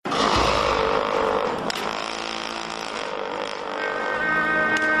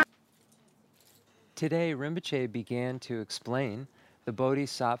Today, Rinpoche began to explain the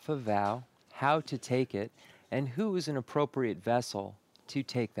Bodhisattva vow, how to take it, and who is an appropriate vessel to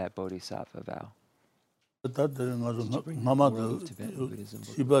take that Bodhisattva vow. Did you bring the World of Tibetan Buddhism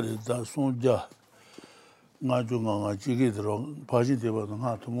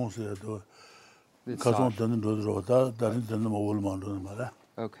book?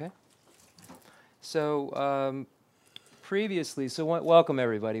 Okay. So previously, welcome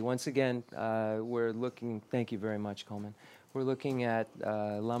everybody. Once again, we're looking, thank you very much, Coleman. We're looking at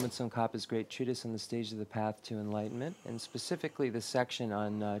Lama Tsongkhapa's great treatise on the stage of the path to enlightenment, and specifically the section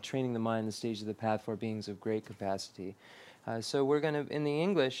on training the mind, the stage of the path for beings of great capacity. So we're going to, in the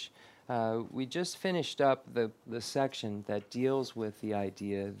English, we just finished up the section that deals with the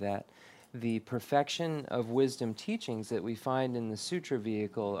idea that the perfection of wisdom teachings that we find in the sutra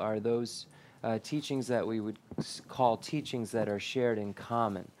vehicle are those teachings that we would call teachings that are shared in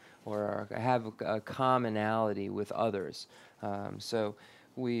common or have a commonality with others. So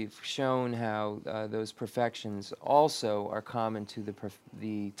we've shown how those perfections also are common to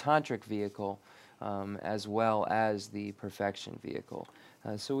the tantric vehicle as well as the perfection vehicle.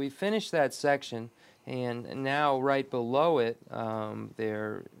 So we finished that section, and now right below it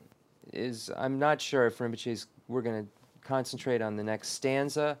there is, I'm not sure if Rinpoche's, we're going to concentrate on the next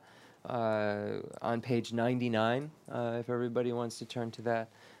stanza on page 99, if everybody wants to turn to that,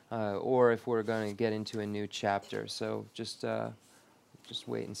 or if we're going to get into a new chapter. So just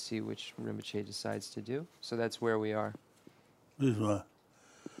wait and see which Rinpoche decides to do. So that's where we are. This one.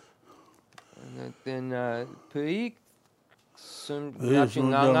 And then Puik Sun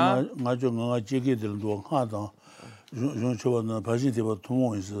Nganga Jiki del Duang Hadang, Junchovan Pajitiba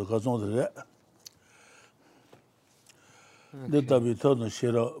Tumon is the Gazon de the Tabiton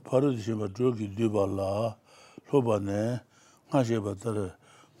Shera Paradishima Drugi Dubala, Lobane, Hasheba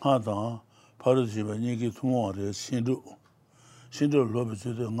Hadang, Paradishima Niki Tumon, Shindu Lobis,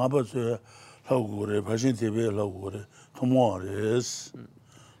 Nabas, Lagure, Pajitibe Lagure, Tumon is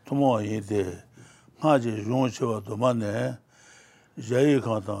Tumon Yede, Haji Junchova Domane. Jai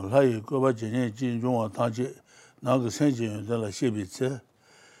Kantan, Lai, Goba Jin, Jin Jung, Tanji, Naga Senjin, de la Shibitze,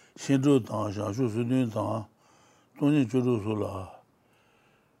 Shindu Tang, Shanshu Sudun Tang, Tony Jurusula,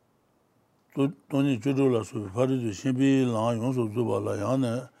 Tony Jurula, Pari to Shimbi, Lang, Yonsu Zubala,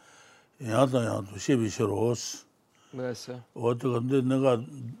 Yana, Yatan to Shibi Shiros. Yes, sir. What the Naga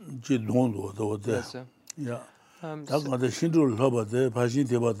Jidon, what the. Yes, sir. Yeah. That's what the Shindu Loba, the Pajin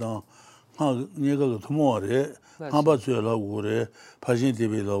Tibatan. So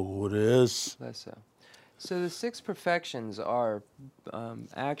the six perfections are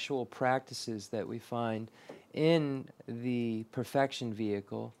actual practices that we find in the perfection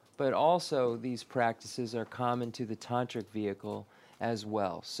vehicle, but also these practices are common to the tantric vehicle as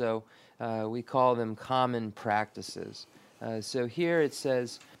well. So we call them common practices. So here it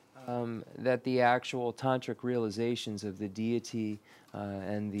says that the actual tantric realizations of the deity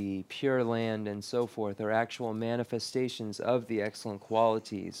and the pure land and so forth are actual manifestations of the excellent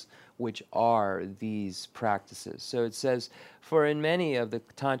qualities which are these practices. So it says, for in many of the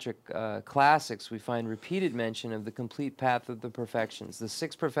tantric classics we find repeated mention of the complete path of the perfections, the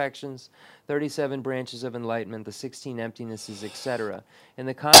 6 perfections, 37 branches of enlightenment, the 16 emptinesses, etc. In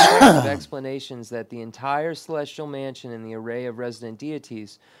the context of explanations that the entire celestial mansion and the array of resident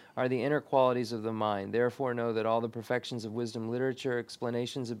deities are the inner qualities of the mind. Therefore know that all the perfections of wisdom literature,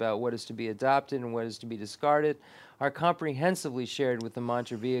 explanations about what is to be adopted and what is to be discarded, are comprehensively shared with the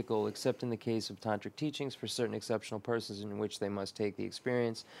mantra vehicle, except in the case of tantric teachings for certain exceptional persons in which they must take the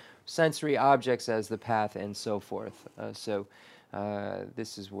experience, sensory objects as the path, and so forth. So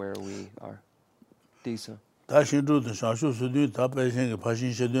this is where we are. Disa.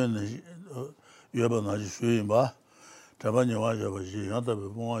 Tabanya Wajabaji, Yantabi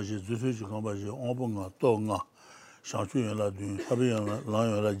Bongaji, Zusuji Kambaji, Ombunga, Tonga, Shanshu La Dun, Tabian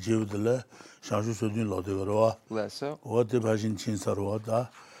Lana Jivdele, Shanshu Sudin Lodegarwa, what the Pajin Chinsarwata,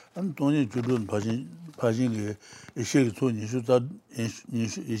 and Tony Judun Pajin, Ishik,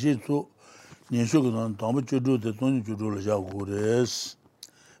 Nishitu, Nishukan, Tom Judu, the Tony Judu Jagures,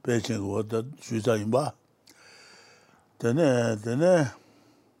 Peching water, Shuza Imba. Then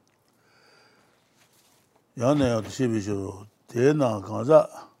Yana Shibijo, Tena Ganza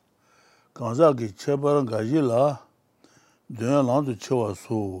Chebaran Gajila, Duna Land to Chewa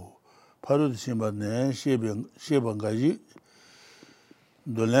Su, Parut Simba Ne, Sheban Gaji,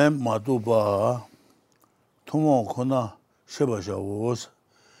 Dolem Matuba, Tumon Kona, Shebasha was,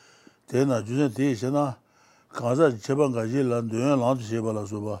 Tena Jusen Shana, Ganza Cheban Gajila, Duna Land to Shebala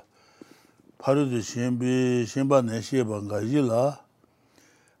Suba, Parut Simba Ne, Sheban Gajila,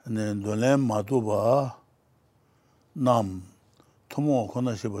 네 돌렘 마두바 남 토모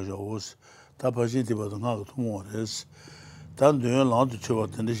코나시바죠 오스 다 바진티바도 나도 토모레스 단도연 라도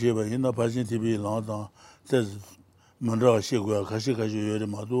쳐봤는데 시바 이나 바진티비 라다 제즈 먼저 시고야 같이 요리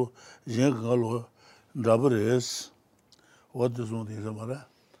마도 쟁가로 잡으레스 what does one thing about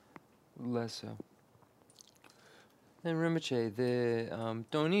Less so. And Rinpoche, the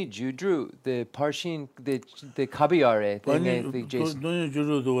Doni Judru, the Parshin, the Kabiare, the Jason. Doni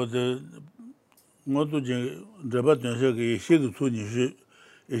Judru, the Moto Jabat, a shake to Nishu,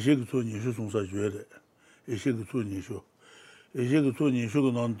 a shake to Nishu, some such way, a shake to Nishu. A shake to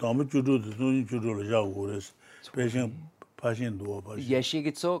Nishu, non Tom Judu, the Doni Judu, Jagores, patient passing door. Yes, she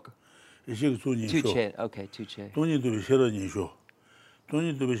gets so. A shake to Nishu. Okay, Tuche. Don't need to be shared Nishu. Don't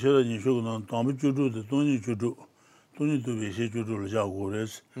need to be shared Nishu, non Tom Judu, the Doni Judu. Don't need to be shared to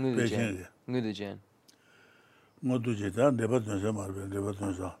Jagores, patient. Nudajan. Modujetan, never done some other, never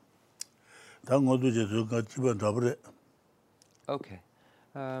done some. Okay.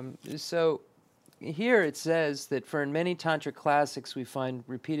 So here it says that for in many Tantric classics we find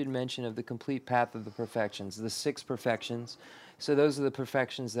repeated mention of the complete path of the perfections, the 6 perfections. So those are the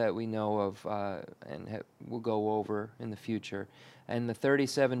perfections that we know of and we'll go over in the future. And the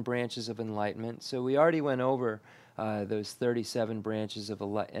 37 branches of enlightenment. So we already went over those 37 branches of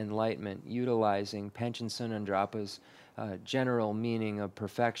enlightenment utilizing Panchen Sonandrapa's general meaning of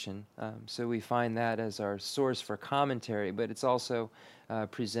perfection. So we find that as our source for commentary, but it's also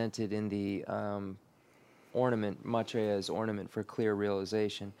presented in the ornament, Maitreya's ornament for clear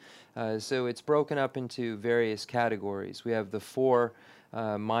realization. So it's broken up into various categories. We have the 4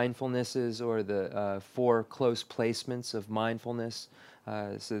 mindfulnesses, or the 4 close placements of mindfulness.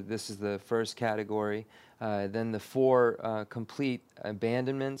 So this is the first category. Then the 4 complete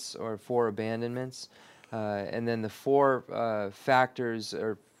abandonments, or 4 abandonments. And then the 4 factors,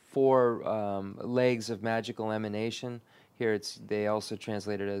 or 4 legs of magical emanation. Here they also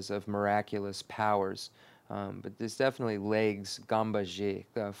translate it as of miraculous powers. But there's definitely legs,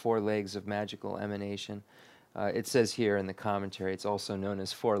 gambaji, 4 legs of magical emanation. It says here in the commentary, it's also known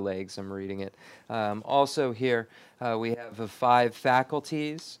as 4 legs, I'm reading it. Also here, we have the 5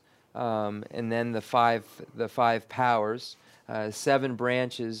 faculties, and then the five powers. 7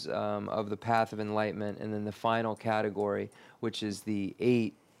 branches of the path of enlightenment, and then the final category, which is the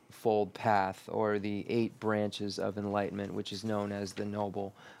 8-fold path, or the 8 branches of enlightenment, which is known as the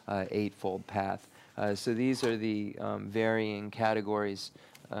Noble Eightfold Path. So these are the varying categories.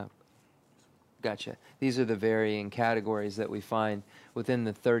 Gotcha. These are the varying categories that we find within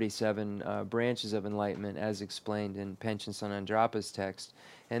the 37 branches of enlightenment, as explained in Panchen Sonandrapa's text.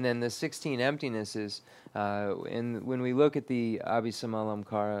 And then the 16 emptinesses, when we look at the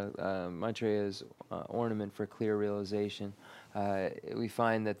Abhisamalamkara, Maitreya's ornament for clear realization, we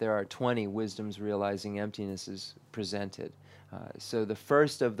find that there are 20 wisdoms realizing emptinesses presented. So the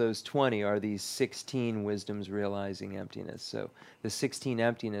first of those 20 are these 16 wisdoms realizing emptiness. So the 16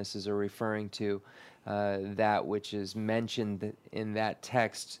 emptinesses are referring to that which is mentioned in that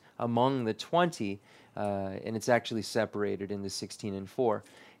text among the 20, and it's actually separated into 16 and 4.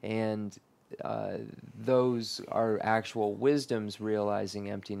 And those are actual wisdoms realizing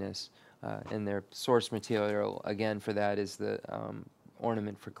emptiness, and their source material, again, for that is the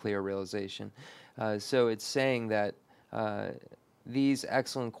ornament for clear realization. So it's saying that these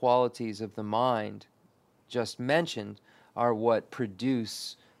excellent qualities of the mind just mentioned are what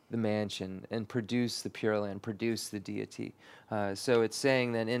produce the mansion and produce the Pure Land, produce the deity. So it's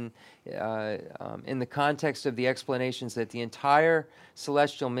saying that in the context of the explanations that the entire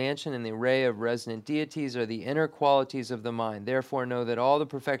celestial mansion and the array of resonant deities are the inner qualities of the mind. Therefore know that all the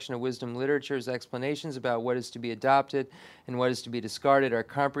perfection of wisdom literature's explanations about what is to be adopted and what is to be discarded are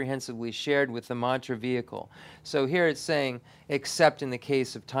comprehensively shared with the mantra vehicle. So here it's saying, except in the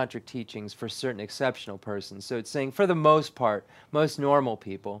case of tantric teachings for certain exceptional persons. So it's saying, for the most part, most normal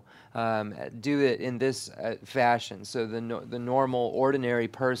people do it in this fashion. So the normal, ordinary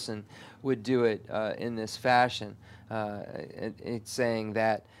person would do it in this fashion. It's saying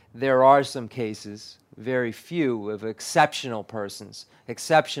that there are some cases, very few, of exceptional persons,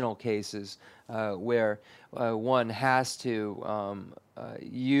 exceptional cases where one has to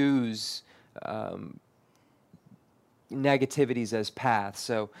use negativities as paths.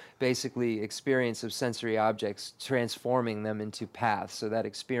 So basically experience of sensory objects, transforming them into paths. So that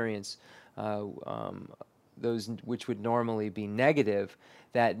experience, those which would normally be negative,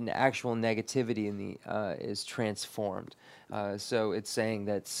 that an actual negativity in the is transformed. So it's saying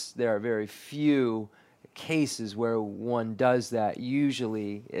that there are very few cases where one does that.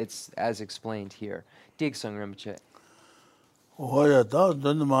 Usually it's as explained here. Digsung Rinpoche. 오야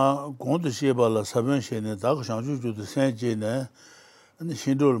다든마 공도 시발라 사변시네 다고 상주주도 생제네 아니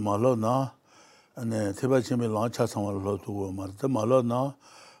신도를 말로나 아니 대바침에 랑차 상월로 두고 말다 말로나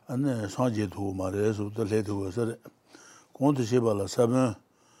아니 상제도 말해서도 레도서 공도 시발라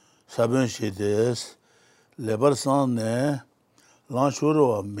사변시데스 레버산네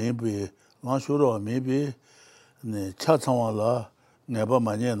랑쇼로 메비 네 차상월라 내가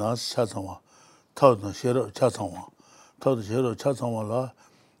많이 나서 차상월 타도 싫어 차상월 타도 싫어 차상월라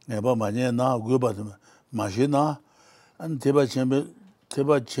내가 많이 나 그거받으면 마시나 안 대바침에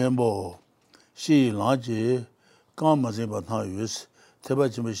시 라지 까마지 바타 유스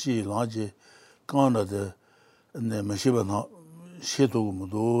대바침에 시 라지 까나데 네 마시바나 시도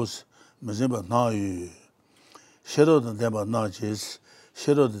무도스 마지바 나유 싫어도 대바 나지스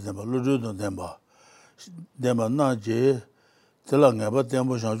싫어도 대바 루루도 대바 나지 들랑가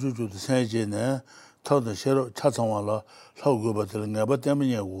때문에 상주주도 생제네 타도 싫어 차상와라 하고 들랑가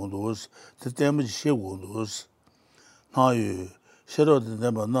때문에 원도스 그 때문에 시원도스 나유 싫어도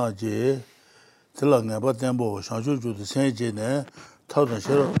대바 나지 들랑가 때문에 상주주도 생제네 타도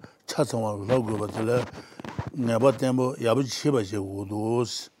싫어 차상와라 하고 들라 내가 때문에 야부 치바지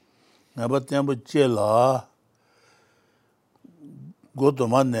원도스 내가 때문에 제라 것도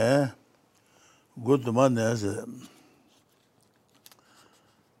많네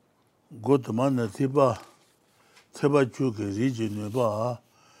티바 주게 리지네 봐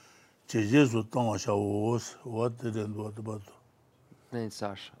제제수 땅샤오스 왔든 왔도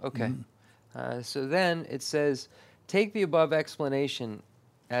Okay. So then it says, take the above explanation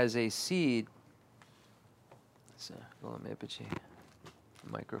as a seed.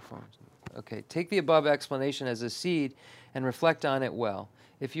 Microphone. Okay, take the above explanation as a seed and reflect on it well.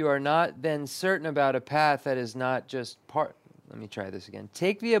 If you are not then certain about a path that is not just part... Let me try this again.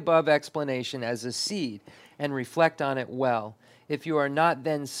 Take the above explanation as a seed and reflect on it well. If you are not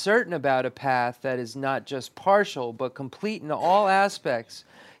then certain about a path that is not just partial but complete in all aspects,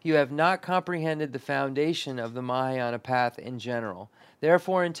 you have not comprehended the foundation of the Mahayana path in general.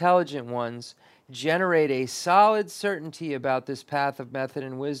 Therefore, intelligent ones generate a solid certainty about this path of method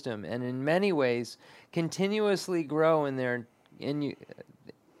and wisdom, and in many ways continuously grow in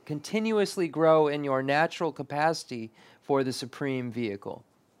your natural capacity for the supreme vehicle.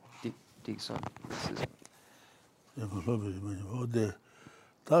 Dikson.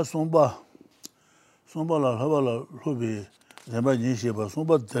 손바라 하발라 로비 내가 인시바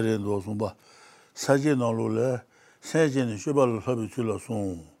손바 데렌도 손바 사진으로래 세진의 슈발을 합이 줄라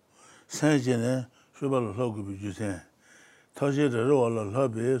손 세진의 슈발을 하고 비주세 타제를 올라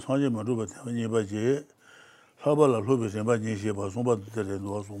합이 상제만 루바 때문에 바지 하발라 로비 내가 인시바 손바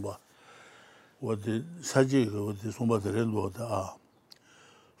데렌도 손바 어디 사지가 어디 손바 데렌도다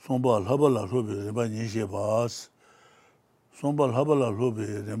손바 하발라 로비 내가 인시바 손발 하발라 로비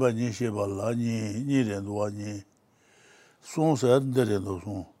내가 인시발라 니렌도 와니 손사들에도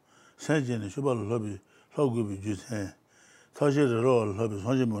손 세진의 슈발 로비 하고 비주세 타제를 올라 합이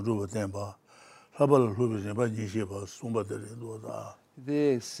상제만 루바 때문에 하발라 로비 내가 인시바 손바 데렌도다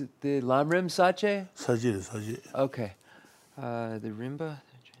The Lamrim Sache? 사지. Okay. The Rimba?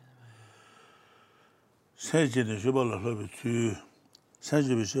 세진의 슈발라 로비 주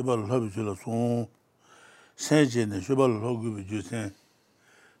세진의 슈발라 로비 줄라 손 세진의 슈발라 로비 비주세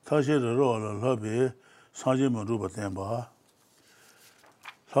타제를 올라 합이 상제만 루바 때문에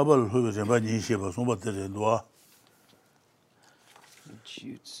하발라 로비 내가 인시바 손바 데렌도와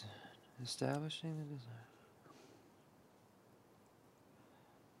Jutes. Establishing the desire.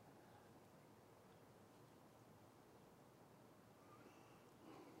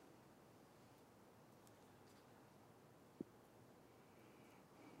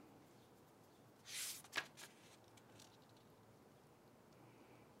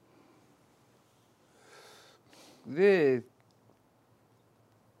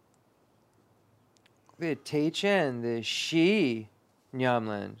 The Teichen, the Shi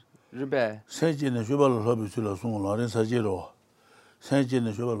Nyamlan, Rube. 세진의 슈발을 합이 줄라 손 라린 사지로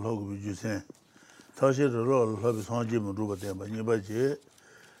세진의 슈발을 하고 비주세 타시를 합이 상제만 루바 때문에 니바지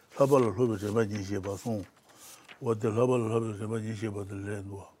하발을 합이 제가 인시바 손 어디 하발을 합이 제가 인시바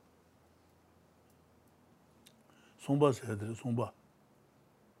들렌도 손바 세들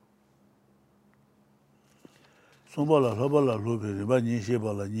손발라 하발라 루비 제가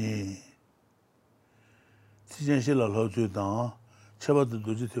인시바라 니 티젠실라 로주다 차바도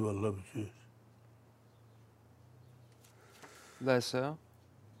도지티발 로주 Less so.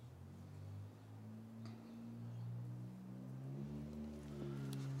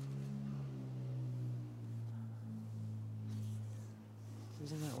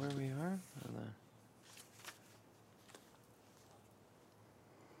 Isn't that where we are? Hold on.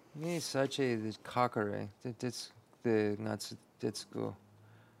 Ni such a the cockere. That's the not that's go.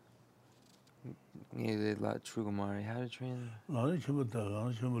 Ni the la trugamari. How to train? Lamrim Chenmo da,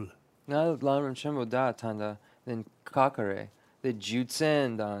 Lamrim Chenmo. No, Lamrim Chenmo da tanda. Then cockere. The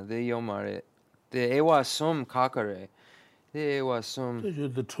jutsen da. The yomare. The ewa sum cockere. The ewa sum.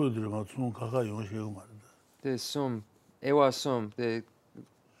 The truth is, kaka yung shego ma. The sum. Ewa sum. The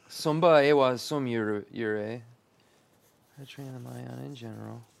sumba ewa sum yure. How to train the Mahayana in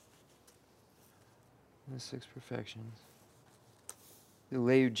general. The 6 perfections. The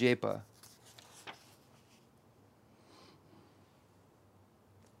Leyu Jepa.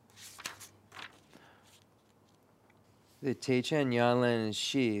 The Techen Yanlan and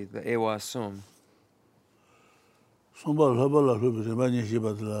Shi, the Ewa Sum. Sumba laba la lobi rima nye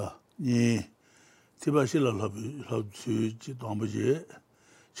shiba tila, nye tiba shi la lobi su chi tangpa je,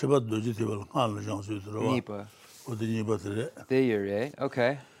 shiba doji tiba la khaan la jang su tira wa. Nipa. Odi nipa tira. De yure,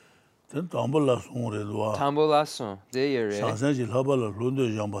 okay. Ten tangpa la sung re dwa. Tambo la sum, de yure. Shangsen chi laba la londo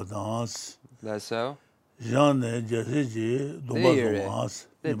jang pa dans. That's so? Jang ne jase ji domba sung hans.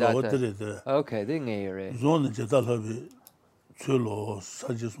 Nipa wa tira tira. Okay, de nge yure. Zon ne jeta lobi chulo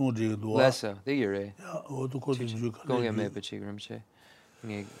saji sung re dwa. Lesso, de yure. Ya, odo kodo ju ka Go le get me ju. bachi Rinpoche.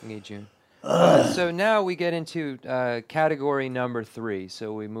 Nge June. So now we get into category number 3.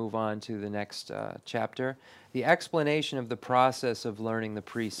 So we move on to the next chapter. The explanation of the process of learning the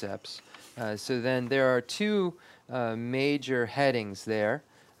precepts. So then there are 2 major headings there.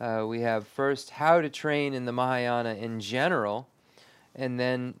 We have first, how to train in the Mahayana in general. And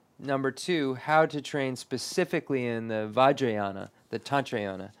then number 2, how to train specifically in the Vajrayana, the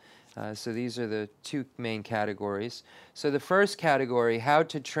Tantrayana. So these are the 2 main categories. So the first category, how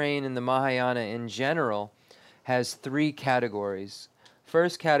to train in the Mahayana in general, has 3 categories.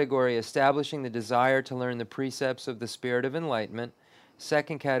 First category, establishing the desire to learn the precepts of the spirit of enlightenment.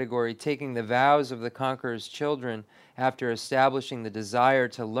 Second category, taking the vows of the conqueror's children after establishing the desire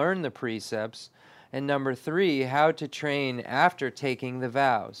to learn the precepts. And number 3, how to train after taking the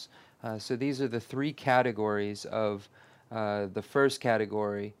vows. So these are the 3 categories of the first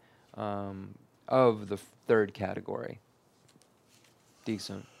category of the third category.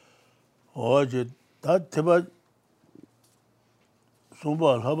 Decent. Oje, ta teba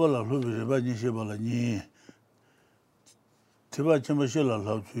sumba laba la lobi reba nyi sheba la nyi. Teba chema she la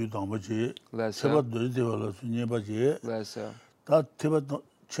lao tsuyu tangpa che. Teba doji teba la su nye pa che. Ta teba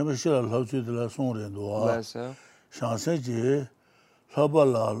chema she la lao tsuyu tila song ren doa. Shangsen che laba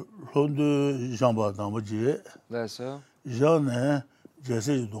la londo jamba tangpa che. Zhang ne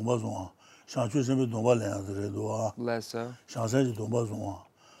jese ji dongpa zonga. Shangchu sempe dongpa lenya tere doa. Shangsen ji dongpa zonga.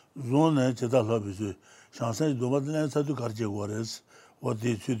 Zon ne cheta labi su. Shangsen ji dongpa lenya satu karche kwa res.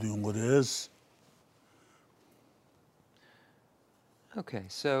 Wadi chu dung kwa res. Okay,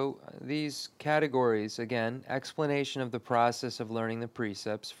 so these categories, again, explanation of the process of learning the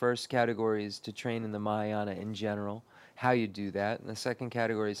precepts. First category is to train in the Mahayana in general, how you do that. And the second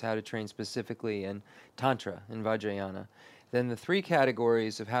category is how to train specifically in Tantra, in Vajrayana. Then the 3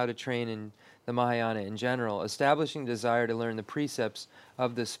 categories of how to train in the Mahayana in general, establishing desire to learn the precepts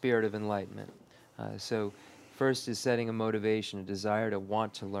of the spirit of enlightenment. So first is setting a motivation, a desire to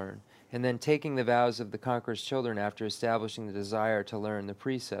want to learn. And then taking the vows of the conqueror's children after establishing the desire to learn the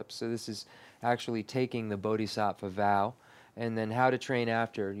precepts. So this is actually taking the bodhisattva vow, and then how to train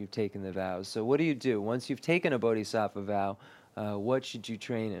after you've taken the vows. So what do you do? Once you've taken a bodhisattva vow, what should you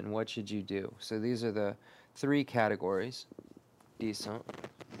train in? What should you do? So these are the 3 categories. Decent.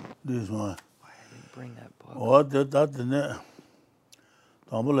 This one. Why I didn't bring that book? Oh, that ne.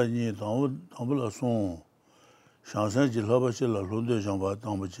 Tambula ni, tambula song. Shangsen ji laba shi la londo jamba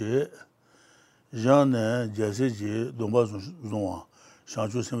tangpa che. Zhang ne jese ji dongpa zonga.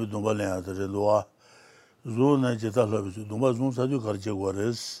 Shangchu sempe dongpa lenya tere doa. Zon ne jeta labi su. Dongpa zon sa ju karche kwa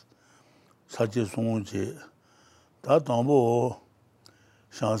res. Sa che song che. Ta tangpo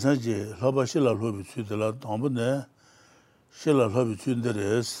shangsen ji laba shi la lobi chu tila. Tangpo ne shi la lobi chu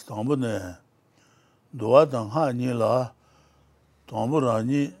nderes. Tangpo ne doa tang ha ni la. Tangpo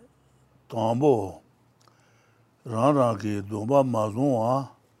rani tangpo rang ki dongpa ma zongwa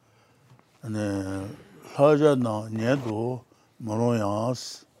laja na nye do marong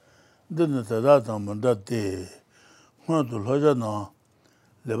yangs dine tada tang manda de kuna to laja na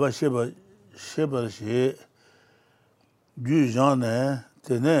leba sheba she ju zhang ne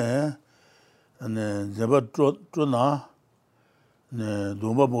tene zeba tro na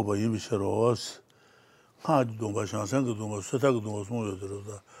dongpa moba yinbi sheros kaa dongpa shangsen ka dongpa sota ka dongpa song yo tero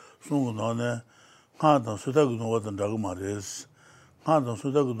da song na ne kaa tang sota ka dongpa tang draga ma res kaa tang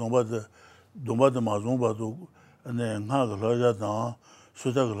sota ka dongpa de ma zongpa to kaa ka laja tang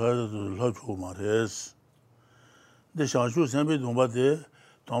수다 그라도 라초 말레스 데 샤슈 셈비 동바데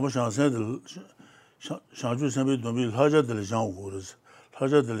동바 샤센들 샤슈 셈비 동비 하자들 장고르스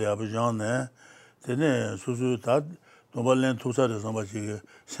하자들 야부장네 데네 수수 다 동발렌 투사를 삼바지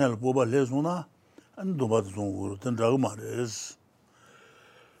셀 보바 레소나 안 동바도 종고르 던자고 말레스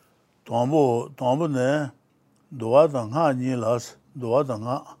동보네 도와당 하니라스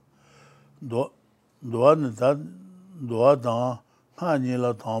도와당 도와는 다 도와당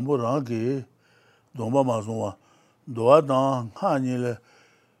하니라 동보랑기 동바 마송와 도와당 하니래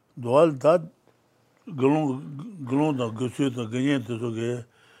도알다 글롱다 그수다 그냥도 저게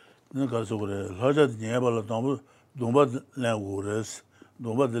내가 그래 하자도 녀발라 동바 내고레스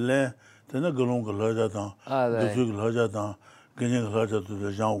동바들래 되는 글롱 걸하자다 그수 걸하자다 그냥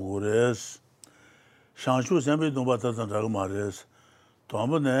걸하자도 장고레스 상주 선배 동바다다 자고 말레스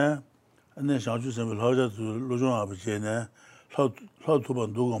동바네 안내 상주 선배 하자도 로종 아버지네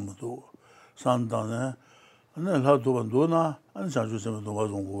라투반 도감도 산다네 안내 라투반 도나 안 상주 선배 동바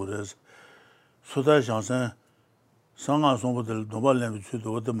종고레스 소다 상선 상아 송부들 도발렘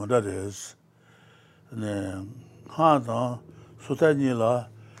주도 어떤 말레스 네 하다 소다니라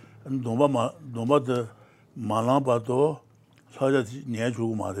동바드 말랑바도 사자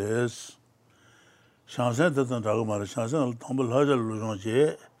내주고 말레스 상선 듣던 자고 말레 상선 동발 하자를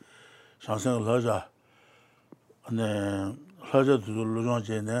로종제 상선 하자 네 하자도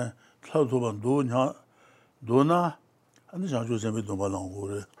로종제네 라투반 도나 안 상주 선배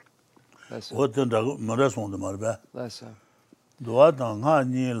동발랑고레 어떤 자고 말아송도 말봐. Lessa. 도와당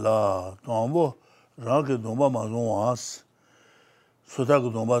하니라 동보 라게 동바 마송와스.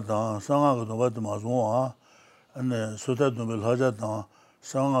 소다고 동바당 상하고 동바도 마송와. 안에 소다 동벨 하자당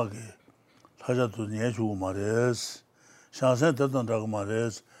상하게 하자도 내주고 말레스. 상선 듣던 자고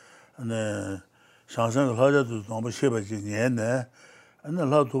말레스. 안에 상선 하자도 동바 쉐바지 내네. 안에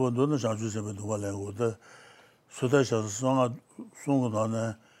라도도 도는 상주세면 동발래고도 소다 상하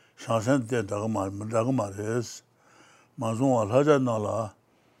송고다네 상선 때 다가 말레스 마송와 하자나라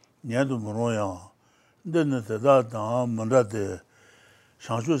년도 모노야 근데 대다다 만다데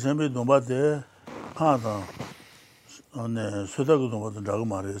상주 선배 동바데 하다 안에 소다고 동바도 다가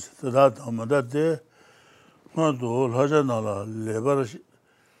말레스 대다다 만다데 나도 하자나라 레버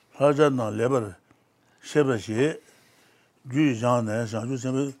쉐바시 주장네 상주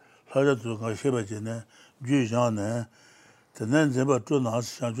선배 하자도 가 쉐바지네 주장네 tenen zeba tu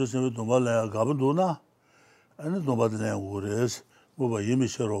nas shanchu sebe domba la gabu dona ane domba de ne ures boba yemi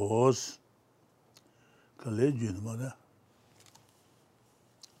sheros kale jun mada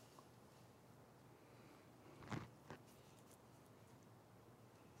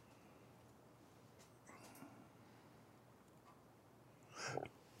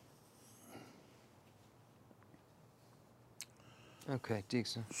Okay,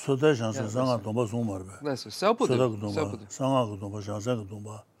 Dixon. soda shansu sanga domba song marbe Lessa. Selpudu. soda domba sanga domba shansa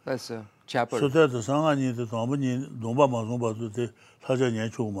domba Lessa. Chapter. soda de sanga ni de domba ni domba ma song ba de haja nian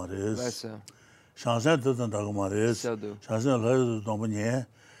chu mares Lessa. shansa de da ga mares Seldu. shansa la domba ni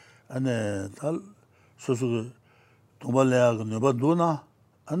ane tal sosu domba la ga ne ba dona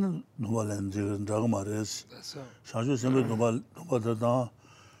ane domba len de da ga mares Lessa. shanju sembe domba da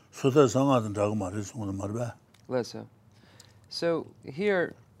soda sanga de da ga mares on marbe Lessa. So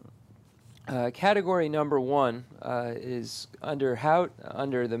here, category number 1 is under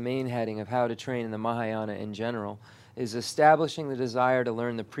the main heading of how to train in the Mahayana in general, is establishing the desire to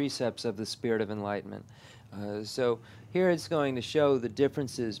learn the precepts of the spirit of enlightenment. So here it's going to show the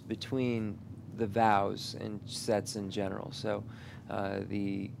differences between the vows and sets in general. So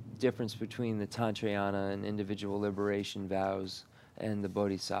the difference between the Tantrayana and individual liberation vows and the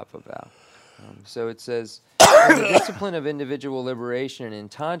Bodhisattva vow. So it says, in the discipline of individual liberation in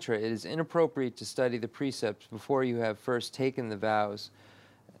Tantra, it is inappropriate to study the precepts before you have first taken the vows,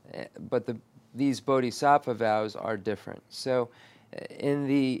 but these Bodhisattva vows are different. So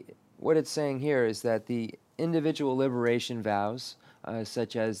what it's saying here is that the individual liberation vows,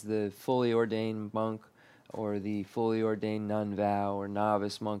 such as the fully ordained monk or the fully ordained nun vow or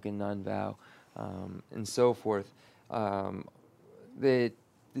novice monk and nun vow, and so forth, the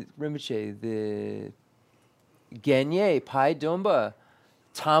Rinpoche, the Genye, Pai Dumba,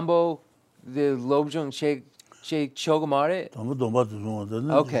 Tambo, the Lobsang Che Chogamare.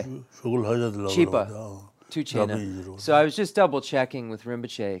 Okay. Chipa. Tuchena. So I was just double checking with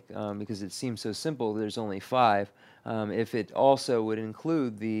Rinpoche because it seems so simple. There's only 5. If it also would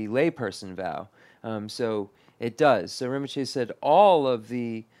include the layperson vow. So it does. So Rinpoche said all of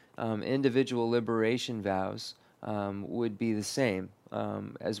the individual liberation vows would be the same.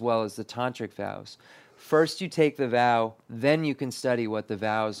 as well as the tantric vows. First you take the vow, then you can study what the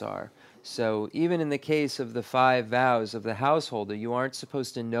vows are. So even in the case of the 5 vows of the householder, you aren't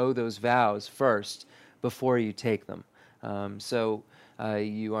supposed to know those vows first before you take them.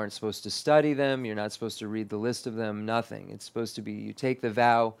 You aren't supposed to study them, you're not supposed to read the list of them, nothing. It's supposed to be you take the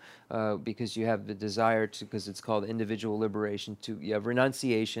vow because you have the desire to, because it's called individual liberation, you have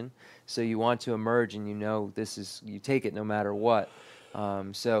renunciation, so you want to emerge and you know this is, you take it no matter what.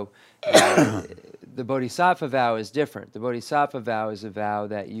 The Bodhisattva vow is different. The Bodhisattva vow is a vow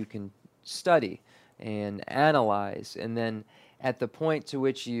that you can study and analyze, and then at the point to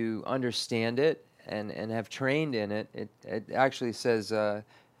which you understand it and have trained in it, it actually says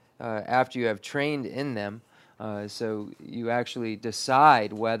after you have trained in them, so you actually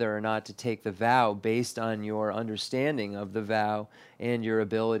decide whether or not to take the vow based on your understanding of the vow and your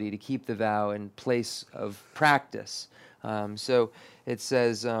ability to keep the vow in place of practice. So it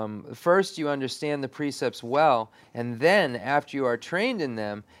says, first you understand the precepts well, and then after you are trained in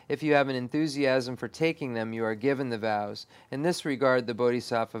them, if you have an enthusiasm for taking them, you are given the vows. In this regard, the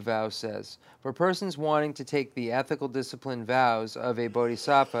Bodhisattva vow says, for persons wanting to take the ethical discipline vows of a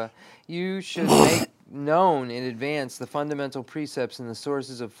Bodhisattva, you should make known in advance the fundamental precepts and the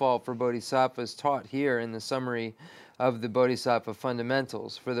sources of fault for Bodhisattvas taught here in the summary of the Bodhisattva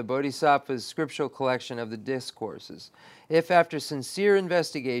fundamentals, for the Bodhisattva's scriptural collection of the discourses. If after sincere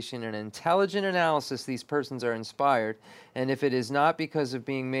investigation and intelligent analysis these persons are inspired, and if it is not because of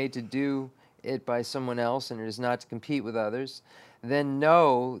being made to do it by someone else and it is not to compete with others, then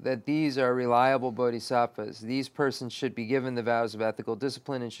know that these are reliable bodhisattvas. These persons should be given the vows of ethical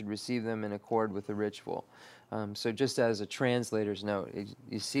discipline and should receive them in accord with the ritual. So just as a translator's note,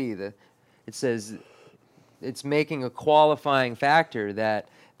 you see that it says it's making a qualifying factor that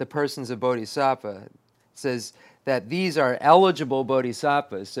the person's a bodhisattva. It says that these are eligible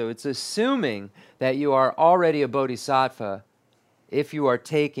bodhisattvas. So it's assuming that you are already a bodhisattva if you are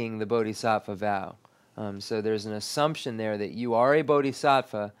taking the bodhisattva vow. So there's an assumption there that you are a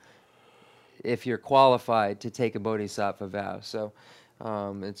bodhisattva if you're qualified to take a bodhisattva vow. So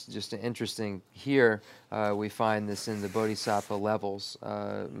it's just interesting. Here we find this in the bodhisattva levels,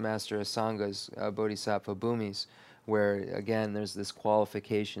 Master Asanga's bodhisattva bhumis, where again there's this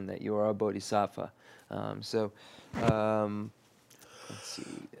qualification that you are a bodhisattva. Let's see.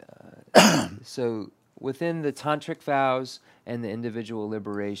 So within the tantric vows and the individual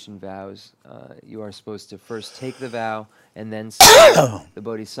liberation vows, you are supposed to first take the vow and then study. The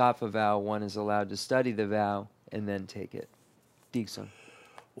bodhisattva vow, one is allowed to study the vow and then take it. Diksun.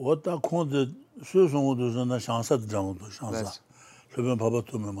 What I call the Susan was on the Shansat Down to Shansa. Leben Papa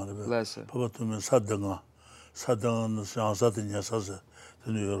to me, Papa to me, Sadanga, Sadan, Shansat in Yasasa,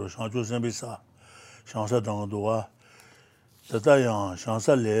 the New York, Shanju Sambisa, Shansa Down Dua, the Dayan,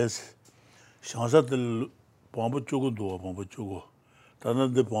 Shansa Les, Shansa the Bomba Chugo Dua, Bomba Chugo. Tana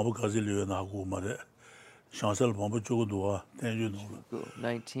the Bomba Kazilio and Hagu Mare, Shansal Bomba Chugo Dua,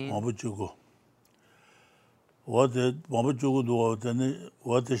 19. Bomba Chugo. What the Bomba Chugo Dua,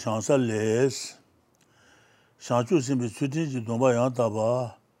 what the Shansa Les, Shanchu Simbi Suti, Dumba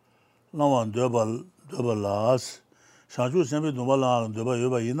Yantaba, Laman Dubal Las, Shanchu Simbi Dumbala and Duba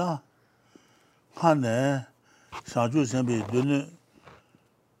Yubaina, Hane, Shanchu Simbi Dunu,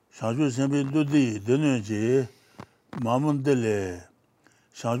 Shanchu Simbi Dudi, Dunuji, Mamundele,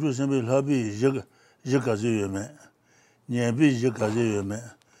 Shanchu Simbi Labi, Jikazi, Nyabi Jikazi,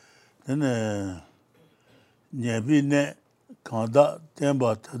 then Nyabi ne Kanda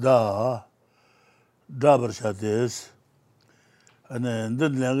Temba Tada. Dabar Shatis, and then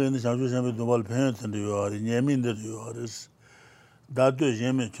Langan Shanju Sami Duval Pant and you are in Yemin that you are is that to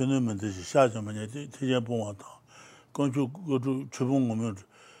Yemen Chunum is Shajaman, Tijapuata. Can't you go to Chubung,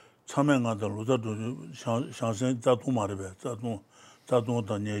 Samang at the Luta to Shansen Tatu Maribe, Tatu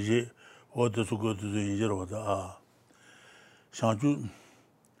Tanyaji, or to go to the Injera. Shanju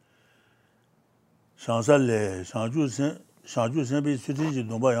Shansale, Shanju Sami Suti,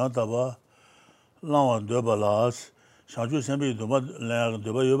 Dumba Yantaba. Lawan Duba Las, Shanju Sembi Duba Lag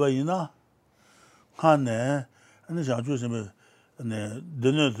Duba Yubaina, Hane, and the Shanju Sembi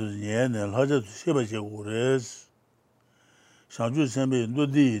dinner to Yen and Haja to Shibaji Ures, Shanju Sembi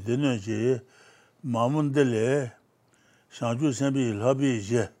Nudi, Dinnerji, Mamundele, Shanju Sembi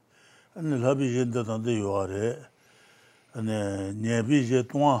Labije, and the Labije that on the Yuare, and the Nyabije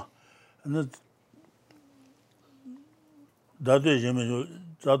Toin, and the that is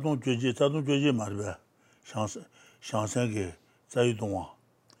Zadon Juji Marbe, Shansange, Zaidon,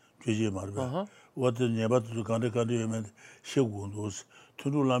 Juji Marbe. What the Nebat to Kandakadi meant, Shigundos,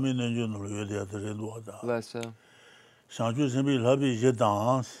 to do Lamin and Juno, the other end water. Shangchu Simbi Labi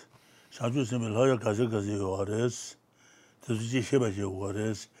Jedans, Shangchu Simbi Laya Kazi Wars, the Shibaji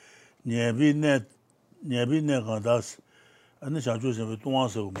Wars, Nyabi Net Gandas, and the Shangchu Simbi Tuan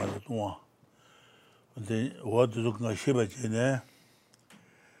so Maratua. What to look like Shibaji,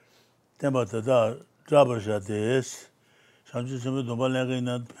 Tembatata, Jabashates, Shangchu Simbi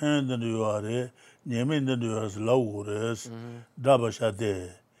Dubalang Pen the Nuare, Niemin the Nuars Lawures,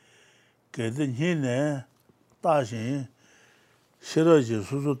 Dabashate. Getting Hine, Dashing, Shiraji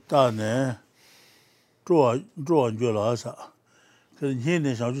Susu Dane, draw Julasa. Getting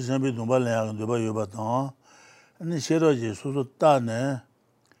Hine, Shangchu Sambi Dumbalang, Duba Yubatan, and the Shiraji Susu Dane,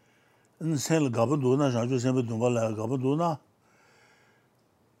 and Sel Gabaduna, Shangchu Sambi Dumbala Gabaduna,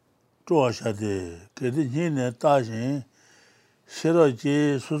 draw Shade, getting Hine, Dashing,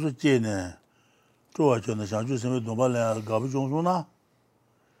 Shiraji Susu Jene, draw Jona, Shangchu Sambi Dumbala Gabajuna.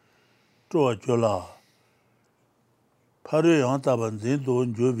 Jola Paru Yantaban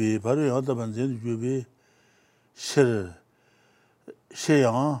Zindu Jubi, Paru Yantaban Zindu Jubi,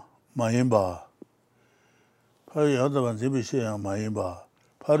 Sheyang Mayimba, Paru Yantaban Zibi Sheyang Mayimba,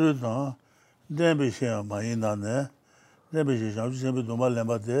 Paru Dan, Dembi Sheyang Mayinane, Dembi Sheyang Jubi Duma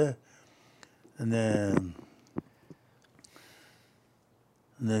Lembate, and then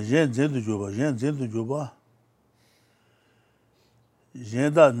Jen Zindu Juba.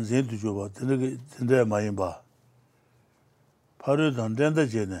 Jenda Zindu Juba, Tende Mayimba. Paru dan Denda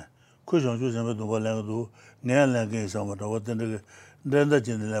Jene, Kushon Jusem Dubalangu, Nan Langi Samata, what Denda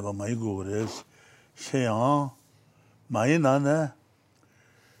Jene Leva Mayigu, Sheyang, Mayinane,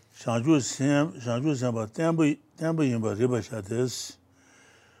 Shanju Samba, Tambu Yimba Riba Shatis,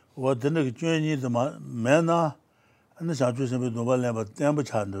 what Denda Juni the Mena, and the Shanju Samba Dubalamba Tambu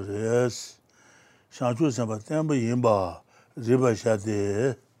Chandres, Shanju Samba Tambu Yimba. Riba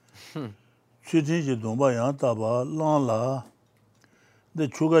Shade, Chutinji Dumba Yantaba, Lala, the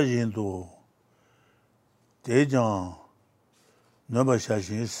Chuga Jindu, Dejan, Nova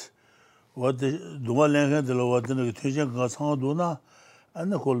Shashins, what the Duma Langan de la Watin Tujan Gasanduna,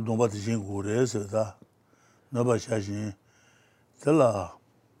 and the whole Dumba Jingures, Nova Shashin, Tela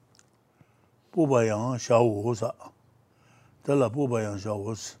Bubayan Shawusa, Tela Bubayan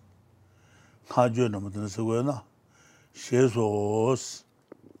Shawus, Kajunam de Seguena. So,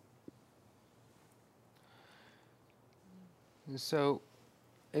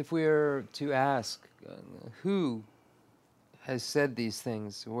 if we are to ask who has said these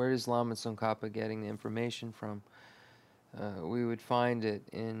things, where is Lama Tsongkhapa getting the information from? We would find it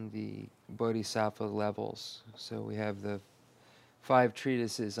in the Bodhisattva levels. So we have the 5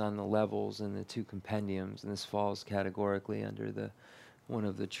 treatises on the levels and the 2 compendiums, and this falls categorically under one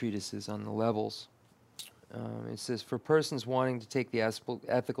of the treatises on the levels. It says, for persons wanting to take the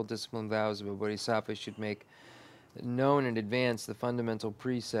ethical discipline vows of a bodhisattva should make known in advance the fundamental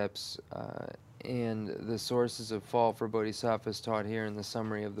precepts and the sources of fall for bodhisattvas taught here in the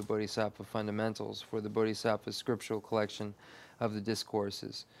summary of the Bodhisattva fundamentals for the Bodhisattva scriptural collection of the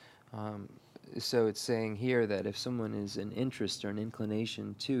discourses. So it's saying here that if someone is an interest or an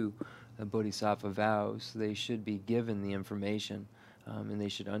inclination to bodhisattva vows, they should be given the information and they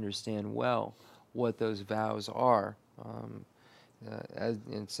should understand well what those vows are, as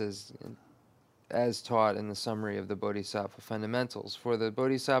it says, as taught in the summary of the Bodhisattva fundamentals for the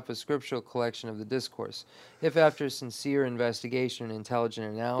Bodhisattva scriptural collection of the discourse. If after sincere investigation and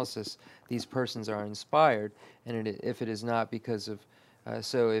intelligent analysis these persons are inspired, and if it is not because of,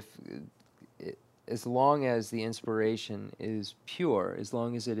 as long as the inspiration is pure, as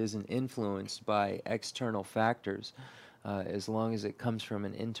long as it isn't influenced by external factors, as long as it comes from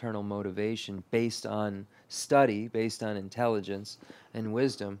an internal motivation based on study, based on intelligence and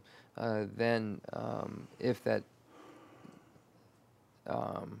wisdom, then if that...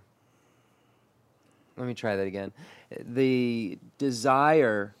 let me try that again. The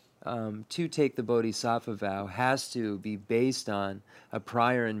desire to take the bodhisattva vow has to be based on a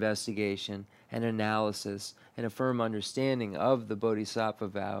prior investigation and analysis and a firm understanding of the bodhisattva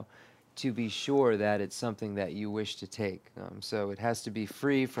vow to be sure that it's something that you wish to take. So it has to be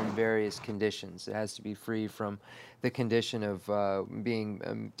free from various conditions. It has to be free from the condition of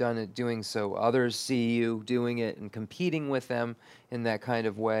doing so others see you doing it and competing with them in that kind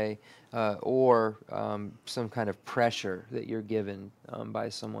of way, or some kind of pressure that you're given by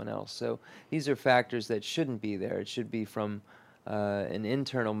someone else. So these are factors that shouldn't be there. It should be from an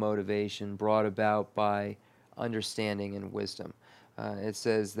internal motivation brought about by understanding and wisdom. It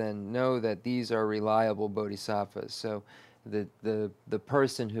says, then know that these are reliable bodhisattvas. So the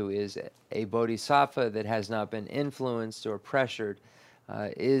person who is a bodhisattva that has not been influenced or pressured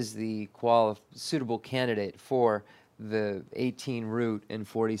is the suitable candidate for the 18 root and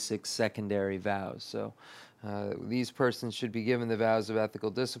 46 secondary vows. So these persons should be given the vows of ethical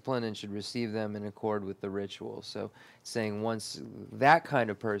discipline and should receive them in accord with the ritual. So saying once that kind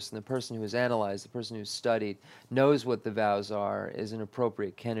of person, the person who has analyzed, the person who's studied, knows what the vows are, is an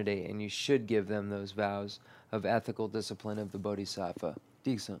appropriate candidate, and you should give them those vows of ethical discipline of the Bodhisattva.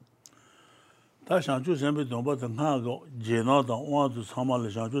 Diksan. 다 상주 선배 동바 등하고 제나다 와도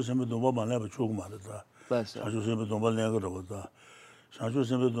참말에 상주 선배 동바 만나봐 주고 말다. 상주 선배 동바 내거로다. 상주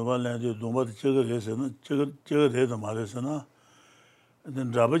선배 동바 내도 동바도 저거에서는 저거 대도 말해서나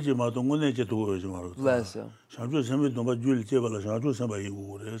근데 잡아지 마 동문에 제 도고 오지 말고. 상주 선배 동바 줄 제발 상주 선배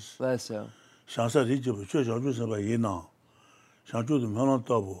이고 그래서. 상사리 집 상주 선배 이나. 상주도 면한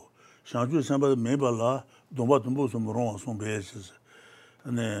따고 상주 선배 매발라 동바도 무슨 뭐로 손 배에서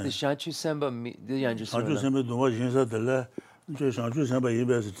네. Shanchu Semba the Yanju Shanchu Semba 동바 신사들래 저 Shanchu Semba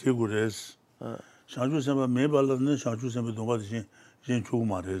이베스 티구레스 Shanchu Semba 매발라는 Shanchu Semba 동바 신 주고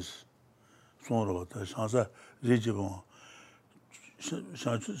말레스 손으로 왔다 상사 리지봉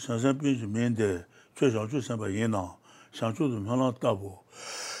Shanchu sansam빈지 면데 저 Shanchu Semba 이나 Shanchu도 하나 따고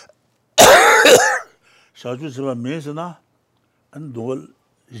Shanchu Semba 면스나 안 동을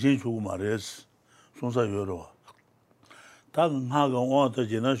신 주고 말레스 손사 여러 다른 하가 와도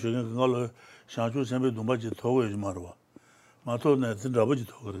지나 쉬는 그걸로 상주 선배 동바지 도고 좀 말어. 마토네 진짜버지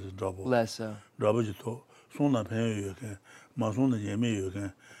도고 그래서 잡고. 잡아지 도. 손나朋友 이렇게 마손의 예매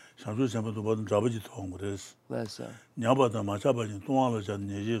이렇게 상주 선배 동바지 잡아지 도고 그래서. 냐바다 마차바지 동안을 전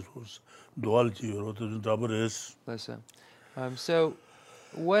예지 도알지 요로도 잡으레스. So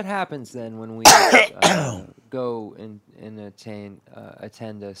what happens then when we go and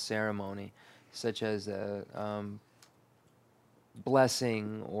attend a ceremony such as a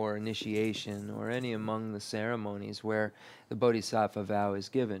blessing or initiation or any among the ceremonies where the Bodhisattva vow is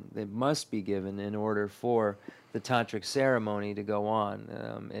given? It must be given in order for the tantric ceremony to go on.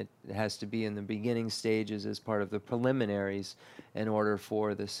 It has to be in the beginning stages as part of the preliminaries in order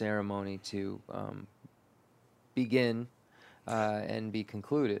for the ceremony to begin and be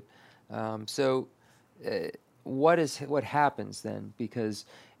concluded. What happens then? Because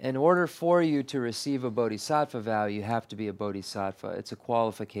in order for you to receive a bodhisattva vow, you have to be a bodhisattva. It's a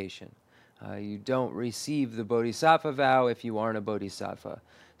qualification. You don't receive the bodhisattva vow if you aren't a bodhisattva.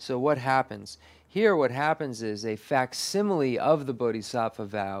 So what happens? Here what happens is a facsimile of the bodhisattva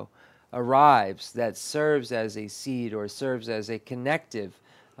vow arrives that serves as a seed or serves as a connector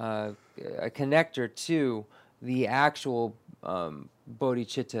to the actual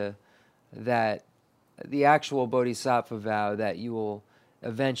bodhicitta, that the actual bodhisattva vow that you will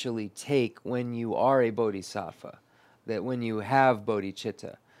eventually take when you are a bodhisattva, that when you have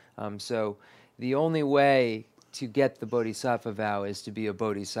bodhicitta. So the only way to get the bodhisattva vow is to be a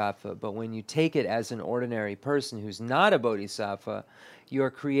bodhisattva, but when you take it as an ordinary person who's not a bodhisattva,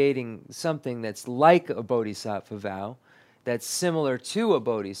 you're creating something that's like a bodhisattva vow, that's similar to a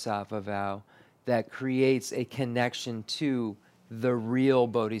bodhisattva vow, that creates a connection to the real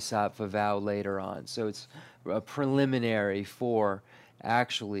bodhisattva vow later on. So it's a preliminary for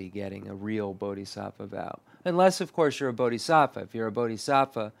actually getting a real bodhisattva vow. Unless, of course, you're a bodhisattva. If you're a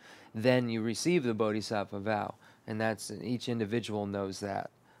bodhisattva, then you receive the bodhisattva vow. And that's, each individual knows that.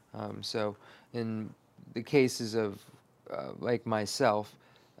 So in the cases of, like myself,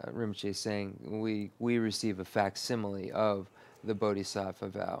 Rinpoche is saying, we receive a facsimile of the bodhisattva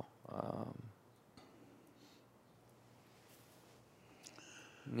vow.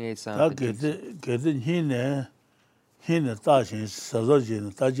 다 게든 희네 다신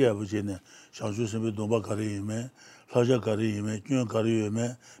서저진 다제부진네 상주선배 동바 가리임에 사자 가리임에 균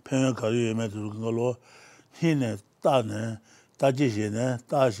가리임에 평양 가리임에 그런 걸로 희네 다네 다제시네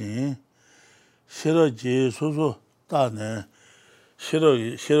다신 싫어지 소소 다네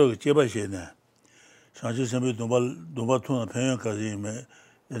싫어 제바시네 상주선배 동바 통한 평양 가리임에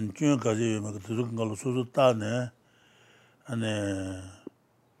균 가리임에 그런 걸로 소소 다네 안에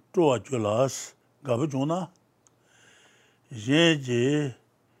조아줄라스 가버주나 제제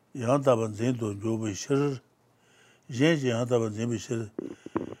양다번 젠도 조비셔 제제 양다번 젠비셔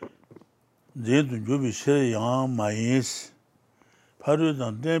젠도 조비셔 양 마이스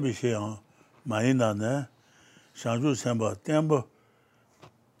파르던 데비셔 양 마이나네 상주 셈바 템보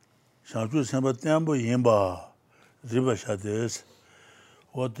임바 리바샤데스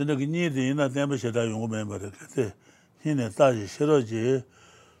어떤 게 니데나 템바샤다 용어 멤버들 희네 다시 싫어지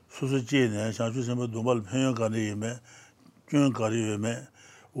수수지네 상주선배 도발 평양가리임에 균가리임에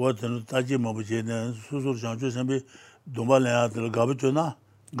어떤 다지 뭐지네 수수 상주선배 도발내아들 가버주나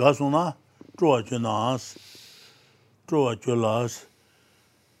가소나 조아주나스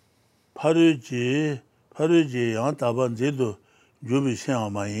파르지 파르지 양 다반 제도 주비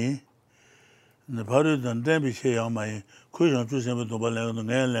시야마이 네 파르던 댐비 시야마이 그냥 주세면 도발내는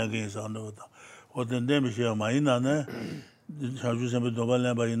내내게 산도다 어떤 댐비 시야마이 나네 샤주세면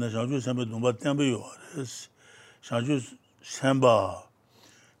도발내 바이나 샤주세면 도발 댐비요 샤주 샘바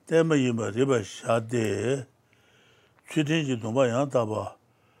댐비마 리바 샤데 취진지 도발 양 다바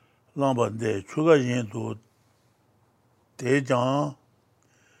람반데 추가진도 대장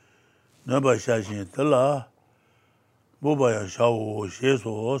너바 샤신 들라 뭐봐야 샤오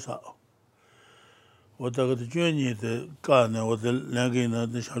셰소사 어다가도 주니데 가네 어들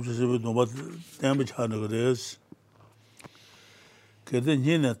내게는 샤주스비 노바 땜비 차는 거です 그때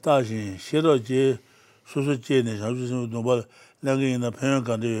니네 다신 싫어지 소소제네 샤주스비 노바 내게는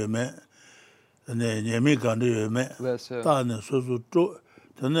평양간데 외매 네 예미간데 외매 다는 소소 조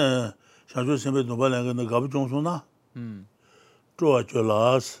저는 샤주스비 노바 내게는 가부 종소나 조아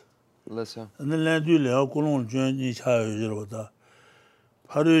줄라스 Listen. 네 고롱 전이 차여지로다.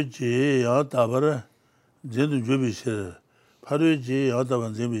 파르지 야다바라 제도 주비시 파르지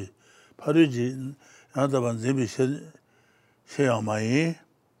야다반 제비 파르지 야다반 제비 셰야마이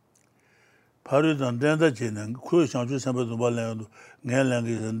파르던 덴다 제는 그 상주 선배도 발래도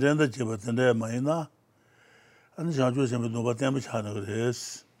내랑기 덴다 제버던데 마이나 안 상주 선배도 바템 차는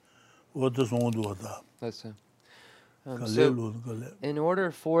그랬어. 어떤 송도 왔다. Listen. So in order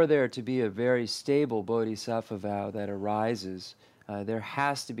for there to be a very stable bodhisattva vow that arises, there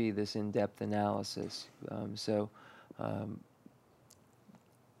has to be this in-depth analysis.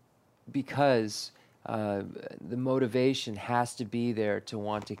 Because the motivation has to be there to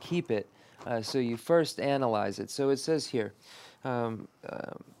want to keep it, so you first analyze it. So it says here,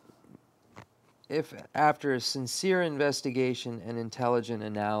 if after a sincere investigation and intelligent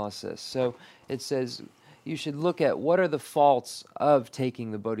analysis, so it says, you should look at what are the faults of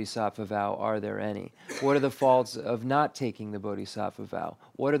taking the bodhisattva vow, are there any? What are the faults of not taking the bodhisattva vow?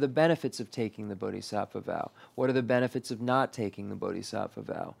 What are the benefits of taking the bodhisattva vow? What are the benefits of not taking the bodhisattva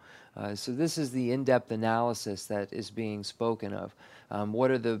vow? So this is the in-depth analysis that is being spoken of. What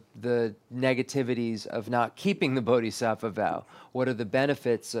are the negativities of not keeping the bodhisattva vow? What are the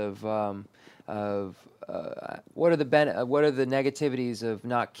benefits of what are the negativities of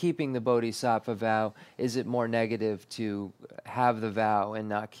not keeping the bodhisattva vow? Is it more negative to have the vow and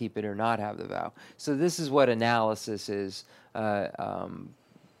not keep it or not have the vow? So this is what analysis is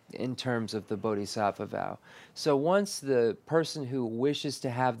in terms of the bodhisattva vow. So once the person who wishes to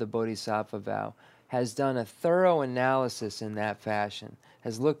have the bodhisattva vow has done a thorough analysis in that fashion,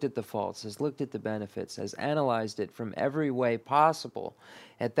 has looked at the faults, has looked at the benefits, has analyzed it from every way possible,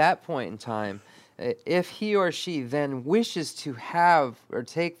 at that point in time, if he or she then wishes to have or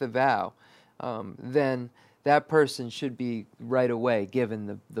take the vow, then that person should be right away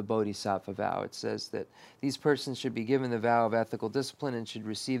given the bodhisattva vow. It says that these persons should be given the vow of ethical discipline and should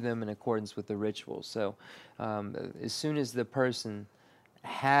receive them in accordance with the rituals. So as soon as the person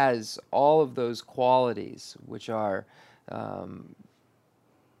has all of those qualities, which are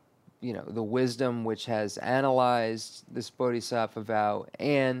the wisdom which has analyzed this bodhisattva vow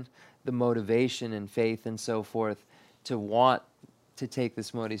and the motivation and faith and so forth to want to take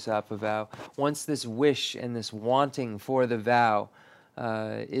this bodhisattva vow, once this wish and this wanting for the vow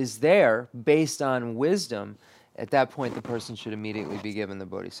is there based on wisdom, at that point the person should immediately be given the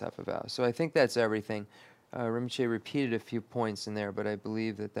bodhisattva vow. So I think that's everything. Rinpoche repeated a few points in there, but I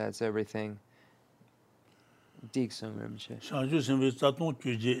believe that that's everything. Diksung Rinpoche.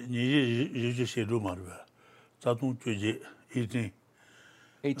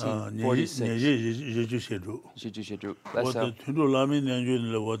 1846.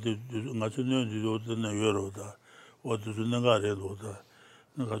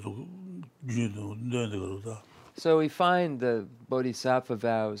 So we find the bodhisattva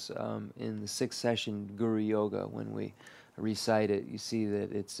vows in the 6th session Guru Yoga. When we recite it, you see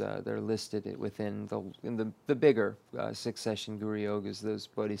that it's they're listed within the bigger 6th session Guru Yogas. Those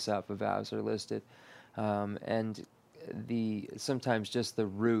bodhisattva vows are listed, and sometimes just the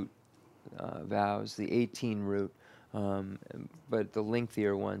root vows, the 18 root, but the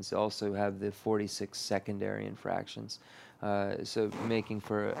lengthier ones also have the 46 secondary infractions. So making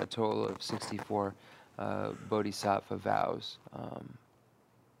for a total of 64 bodhisattva vows.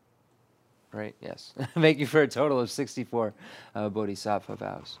 Right? Yes. Making for a total of 64 bodhisattva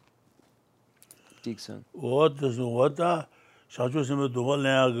vows. Diksung.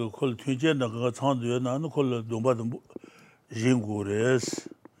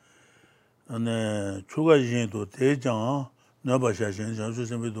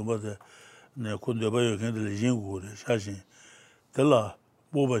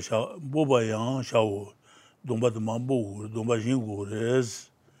 동바 mambo 동바 jin고레스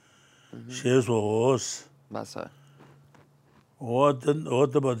셰소스 맞아. 어떤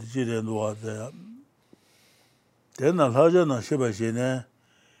지레도 와다 대나 하잖아 셰바시네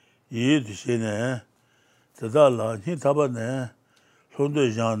이드시네 대달라 히 타바네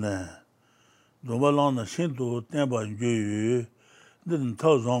손도장네 동바랑나 신도 땜바 유유 는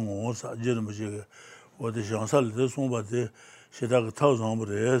타정고 사지르무지 어디 장살도 송바데 시다가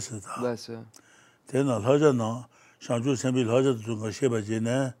타정부레스다 맞아. 대나 하잖아 상주 선비 하자도 좀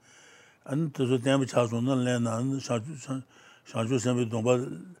셰바지네 안도서 땜바 차송는 레나 상주 선비 동바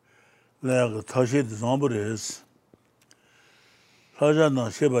레가 타시드 정부레스 하잖아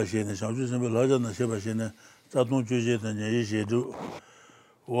셰바시네 상주 선비 하잖아 셰바시네 자동 주제된 예시도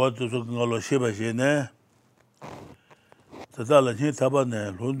어디서 그걸로 셰바시네 자달라 히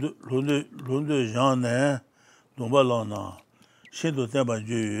타바네 론드 장네 동발라나 신도 땜바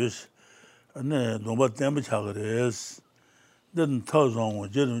주스 네 동바 땜바 차그레스 는 타정고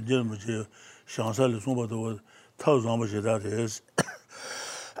제르무지 상살 송바도 타정고 제다레스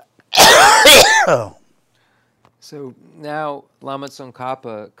So now Lama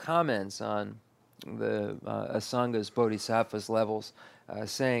Tsongkhapa comments on the Asanga's Bodhisattva's levels,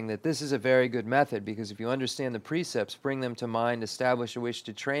 saying that this is a very good method because if you understand the precepts, bring them to mind, establish a wish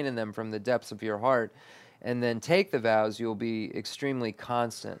to train in them from the depths of your heart, and then take the vows, you'll be extremely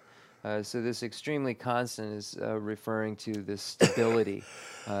constant. So this extremely constant is referring to this stability,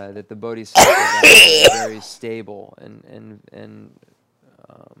 that the Bodhisattva is very stable and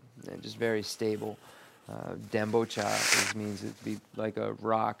just very stable. Dambocha means it be like a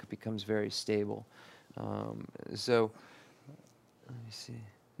rock, becomes very stable. So, let me see.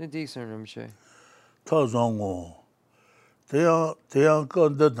 The decent Rinpoche. 타정고 대양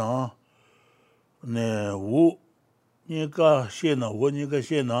건데다 네 우 니가 시나 원니가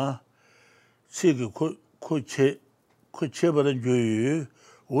시나 치기 코체버는 교유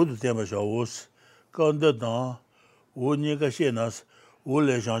우도 대마샤오스 건데다 원니가 시나스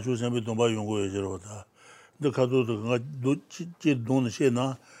원래 장주선비 동바 연구해지로다 너 가도도 너 지 돈의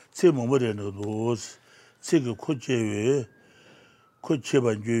시나 세모머리는 도스 치기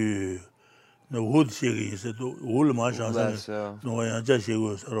코체반 교유 너 우드시기 있어도 올마 장사 너야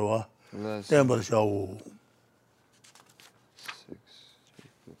자시고 서로와 템버샤오.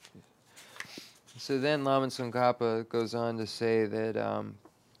 So then Lama Tsongkhapa goes on to say that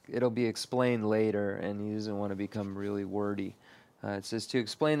it'll be explained later, and he doesn't want to become really wordy. It says, to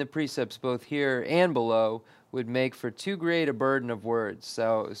explain the precepts both here and below would make for too great a burden of words,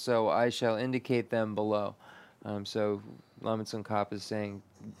 so I shall indicate them below. So Lama Tsongkhapa is saying,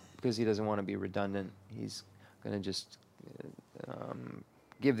 because he doesn't want to be redundant, he's going to just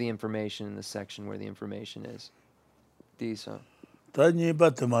give the information in the section where the information is. Disa.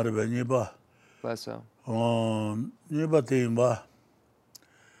 Lesso. 니바테임바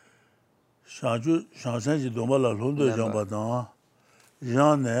샤주 샤센지 동발라 론도 장바다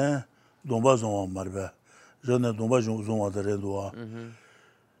장네 동바종 말베 전에 동바종 종와더래도와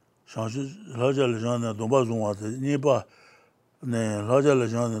샤주 라잘 장네 동바종와데 니바 네 라잘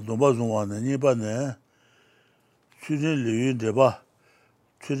장네 동바종와네 니바네 추진 리윈데바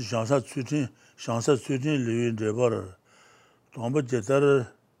추진 샤사 추진 리윈데바르 동바제다르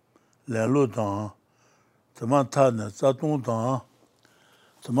래로당 저만타는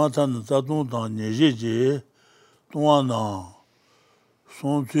자동당 예지지 동안나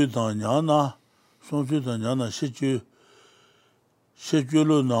손주당냐나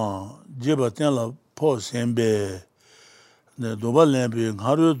시주로나 제바텐라 포셈베 네 도발렘비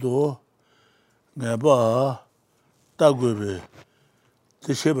하루도 내봐 따고베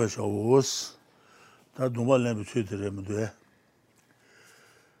드셔봐쇼스 다 도발렘비 취드려면 돼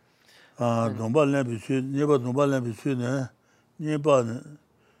동발렘비 취 네바 동발렘비 취네 네바는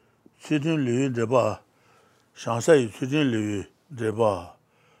취진류 데바 상사의 취진류 데바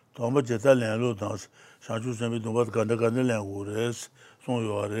동바 제달련로 당스 상주선비 동바 간다간들련고레스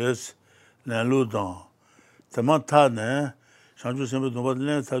송요레스 련로당 자만타네 상주선비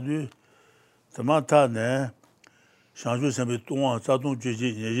동바련 사두 자만타네 상주선비 동안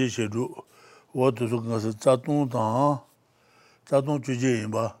자동주지 예지시루 워도서 가서 자동당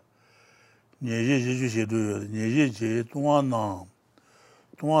자동주지인바 예지시시도 예지지 동안나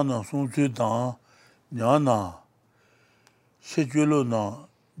송주당 냐나 시줄로나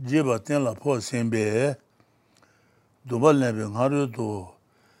제바텐라 포셈베 도발레베 하루도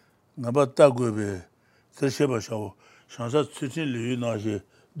나바따고베 드셔봐쇼 상사 추진류 나시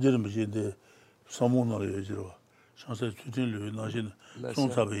지름지데 소문나요 지로 상사 추진류 나시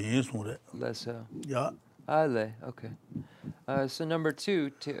송사베 인송래 Lesso. 야 Ale, okay. So number 2,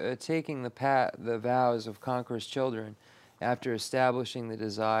 taking the vows of conqueror's children after establishing the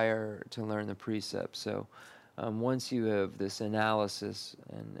desire to learn the precepts. So once you have this analysis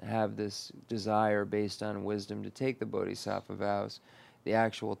and have this desire based on wisdom to take the bodhisattva vows, the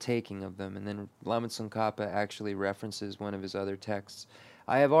actual taking of them, and then Lama Tsongkhapa actually references one of his other texts.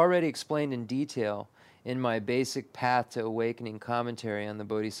 I have already explained in detail in my Basic Path to Awakening commentary on the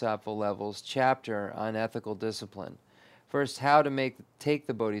Bodhisattva levels chapter on ethical discipline. First, how to take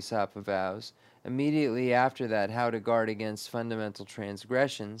the Bodhisattva vows. Immediately after that, how to guard against fundamental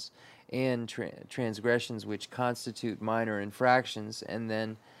transgressions and transgressions which constitute minor infractions, and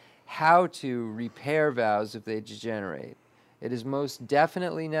then how to repair vows if they degenerate. It is most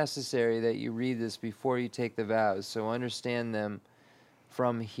definitely necessary that you read this before you take the vows, so understand them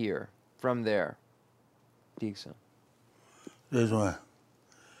from there. Digso. This one.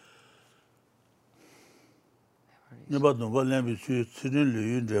 Nipa Dumpa Lembi Chu Tsirin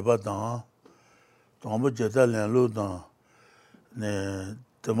Luyun Dreba Dang, Dangpa Jeta Len Lu Dang, Ne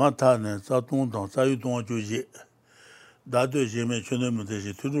Dema Ta Ne Tsa Tung Dang, Tsa Yu Tung Ju Ji, Da Dui Ji Me Chun Ne Mu Te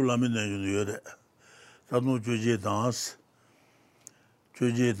Shi, Tudu Lami Ne Yun Yu De, Tsa Tung Ju Ji Dang,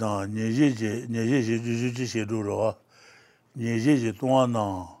 Ju Ji Dang, Nye Ji Ji, Nye Ji Ji Ju Ju Ji Shi Du Ro, Nye Ji Ji Tung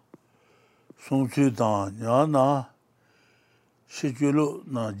Nang, Song Chu Dang, Nya Na, Shi Ju Lu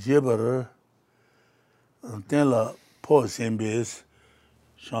Na Jebar, Ten La Po Senbes,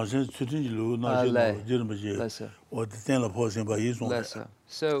 Shanshin Tsutin Lu Na Jirmaji, or the Ten La Po Senba.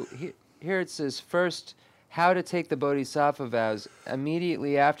 So here it says, first, how to take the bodhisattva vows.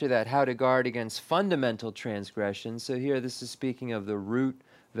 Immediately after that, how to guard against fundamental transgressions. So here this is speaking of the root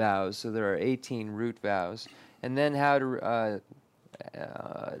vows. So there are 18 root vows. And then how to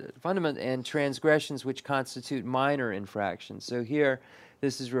fundamental and transgressions which constitute minor infractions. So here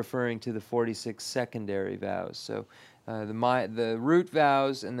this is referring to the 46 secondary vows. So the root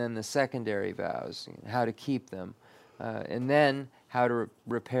vows and then the secondary vows, how to keep them. And then how to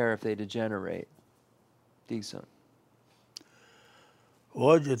repair if they degenerate. Digson.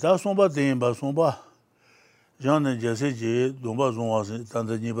 Oje ta somba temba somba. Jane jese je domba zonwa se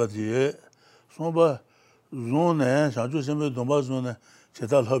tanda niba je. Somba zone shaju sembe domba zone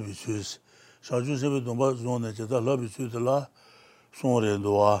cheta labi chus. Shaju sembe domba zone cheta labi chus la son re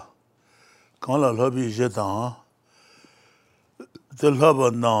doa. Quand la labi je dan de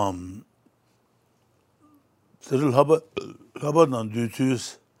laba nam de laba nan du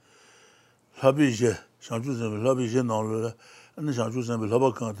chus. Labi je Shangchu Sembe Labi Je Nang Le, and Shangchu Sembe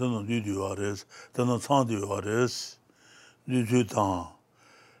Laba Kan Tenon Du Wares, Tenon Tsang Du Wares, Du Tu Tang,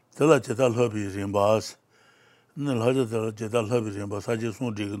 Tela Jeta Labi Rimbas, Nel Haja Tela Jeta Labi Rimbas, Haji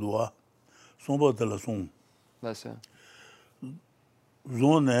Song Jigdua, Somba Tela Song.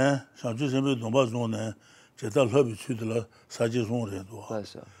 Zone, Shangchu Sembe Domba Zone, Jeta Labi Chudela, Saji Song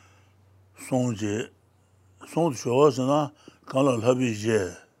Redua. Song Je, Song Chosana, Kala Labi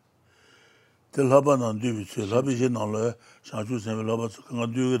Je. Tel laba nan du bichu, labi je nan le, Shangchu Sembe laba kanga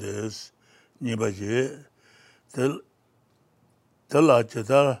du gres, nipa je, tel la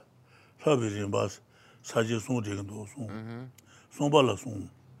cheta labi rimbas, saji song jigan do song. Song ba la song.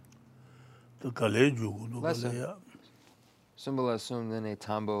 Tel kale ju do kale ya. Sumba la song then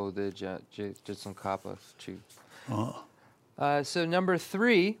tambo the jitsung kappa chu. So number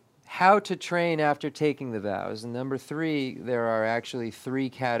 3, how to train after taking the vows. And number 3, there are actually 3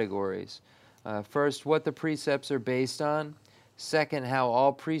 categories. First, what the precepts are based on. Second, how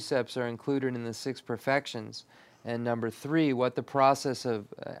all precepts are included in the 6 perfections. And number 3, the process of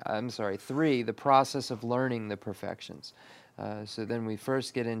learning the perfections. So then we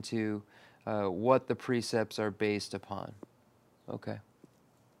first get into what the precepts are based upon. Okay.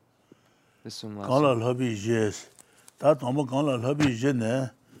 This one last. Quand la labi jes, ta tombo quand la labi je ne,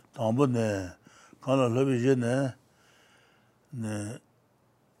 tombo ne, quand la labi je ne,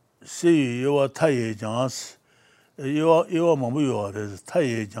 Si you are Thai Jans, you are Mambu, you are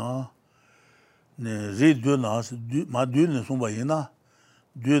Thai Jan, read Dunas, Maduna Sumbaina,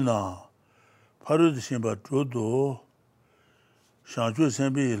 Duna, Paru de Simba Trudo, Shangchu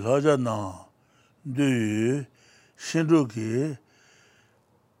Sembi, Lajana, Du, Shinruki,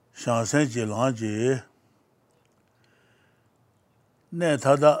 Shansenji Lanji,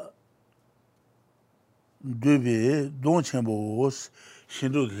 Netada, Dubi, Don Chembos,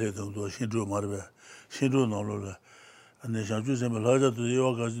 Shinru le do Shinru marbe Shinru no lo and the Shangchu Sembe Laja to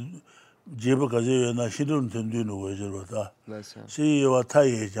yoga Jeba Kaze na Shinru Tendu no Wajerata. See you are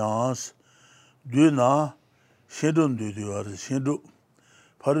Thai Jans, Duna, Shinru do you are Shinru,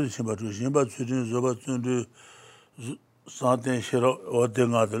 Paru Simba to Simba Tsurin Zoba Tundu Santen Shiro or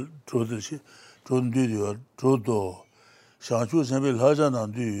Dengadel, Trudishi, 존디디어 조도 샹추 셈벨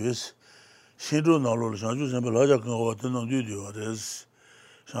하자난 뒤스 신조 나로 샹추 셈벨 하자 그 어떤 뒤디어 레스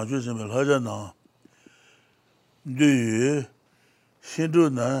샹추 셈벨 하자나 뒤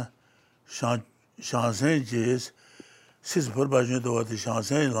신조나 샹센제스 시스 퍼바진도 어디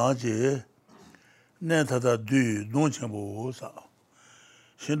샹센 라제 네타다 뒤 농천보사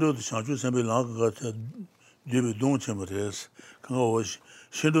신조도 샹추 셈벨 라가 같아 뒤비 농천보레스 그거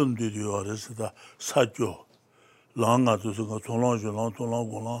신조는 뒤디어 레스다 사죠 랑아 두스가 총랑주 랑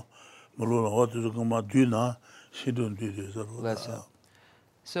총랑고랑 물론 어디서 막 뒤나 시든 뒤에서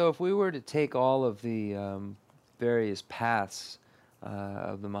So if we were to take all of the various paths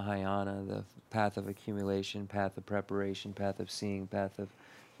of the Mahayana, the path of accumulation, path of preparation, path of seeing, path of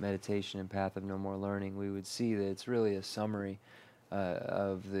meditation, and path of no more learning, we would see that it's really a summary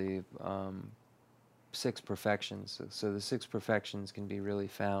of the 6 perfections. So the 6 perfections can be really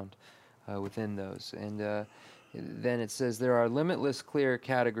found within those. And then it says, there are limitless clear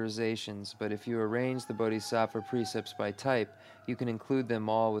categorizations, but if you arrange the bodhisattva precepts by type, you can include them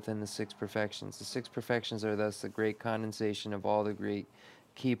all within the 6 perfections. The 6 perfections are thus the great condensation of all the great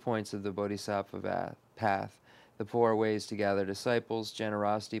key points of the bodhisattva path. The 4 ways to gather disciples,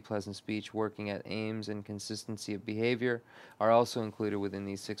 generosity, pleasant speech, working at aims, and consistency of behavior are also included within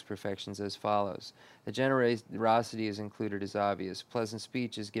these 6 perfections as follows. The generosity is included as obvious. Pleasant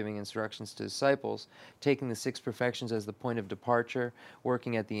speech is giving instructions to disciples. Taking the 6 perfections as the point of departure,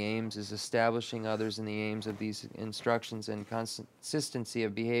 working at the aims is establishing others in the aims of these instructions, and consistency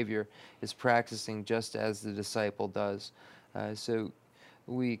of behavior is practicing just as the disciple does. So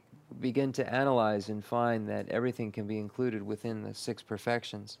we begin to analyze and find that everything can be included within the 6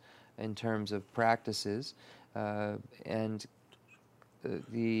 perfections in terms of practices, and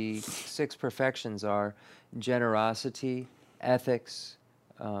the 6 perfections are generosity, ethics,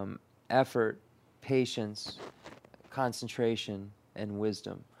 effort, patience, concentration, and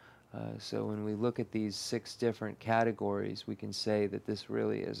wisdom. So when we look at these 6 different categories, we can say that this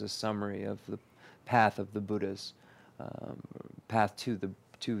really is a summary of the path of the Buddhas, path to the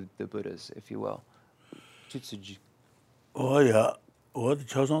Buddhas, if you will. Oh yeah, what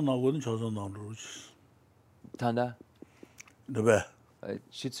chason na wouldn't chason na ruch. Tanda? The be.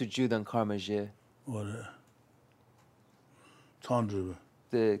 Shitsuju dan karma je. What? Tandru.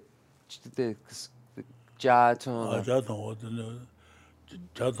 The Jatun. Jatun what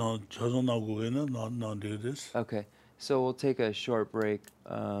Jatun chason na go na do this. Okay. So we'll take a short break,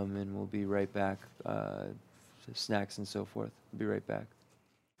 and we'll be right back. Snacks and so forth. We'll be right back.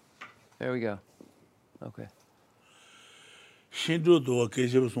 There we go. Okay. Shindu do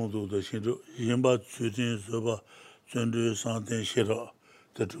keje sondu do shindu yimba chujin soba chundu santen shira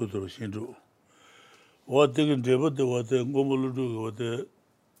the truth of shindu. What they can do the what the ngomulu do what the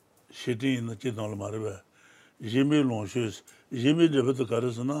shitting in the chidon marbe. Jimmy Lonshes, Jimmy de the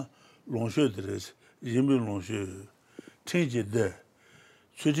Carasana, Lonshe dress, Jimmy Lonshe, change it there.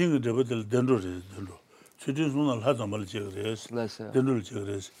 Shooting the betel dendro is dendro. Shooting soon al hatamal chegres, dendro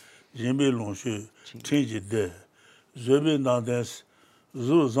chegres. Jimbe Lonshu, change it there. Zubin Nandens,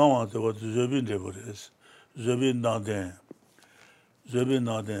 Zu Zawant, what Zubin Debores, Zubin Nanden,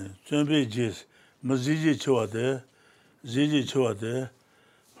 Zumbi Jis, Maziji Choade, Ziji Choade,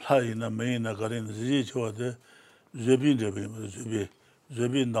 Plaina Maina Karin, Ziji Choade, Zubin Debim,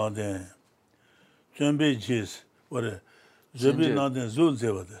 Zubin Nanden, Zumbi Jis, what Zubin Nanden, Zun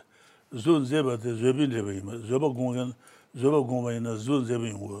Zebade, Zubin Debim, Zobagongan. Zoba gomba ina zun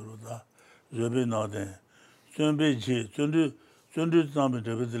zebin woro da zobe na de zunbe ji zundu zambe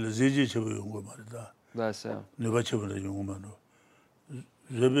de bedele zeji chebe yongo ma da that's so ne ba chebe de yongo ma no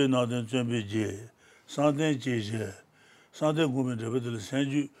zobe na de zunbe ji santen ji je santen gombe de bedele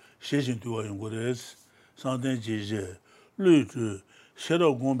senju sheshin tuwa yongo res santen ji je lu tu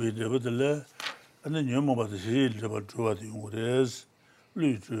shero gombe de bedele ane nyemo ba de ji de ba tuwa de yongo res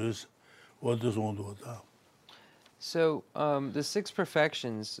lu tu wa de son do da. So the 6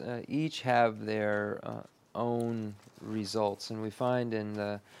 perfections each have their own results, and we find in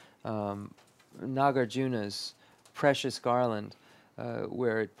the Nagarjuna's Precious Garland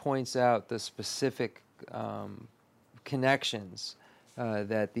where it points out the specific connections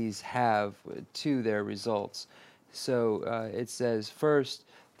that these have to their results. So it says, first,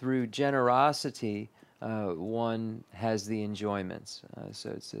 through generosity, one has the enjoyments. So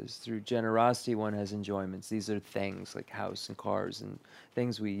it says, through generosity, one has enjoyments. These are things like house and cars and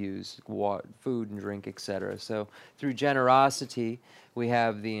things we use, water, food and drink, etc. So through generosity, we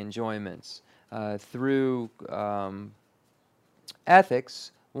have the enjoyments. Through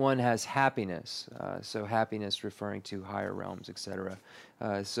ethics, one has happiness. So happiness referring to higher realms, etc.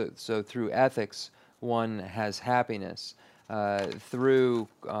 So through ethics, one has happiness. Through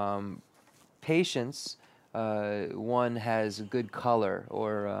patience, one has good color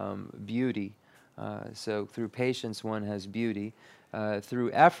or beauty. So through patience, one has beauty.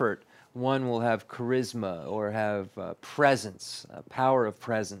 Through effort, one will have charisma or have presence, power of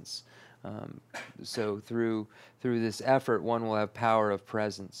presence. So through this effort, one will have power of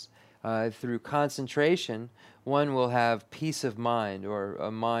presence. Through concentration, one will have peace of mind or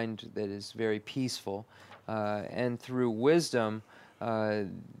a mind that is very peaceful. And through wisdom,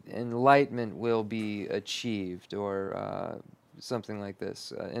 enlightenment will be achieved, or something like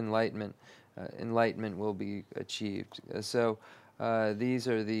this. Enlightenment will be achieved. So these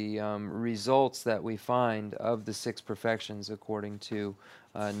are the results that we find of the 6 perfections according to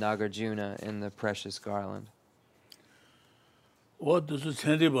Nagarjuna in the Precious Garland. So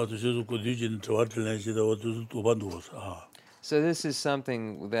this is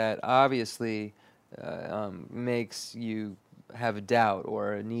something that obviously makes you have a doubt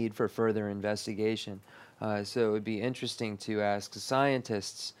or a need for further investigation. So it would be interesting to ask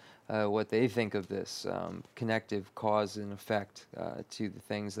scientists what they think of this connective cause and effect to the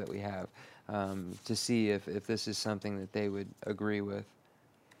things that we have, to see if this is something that they would agree with.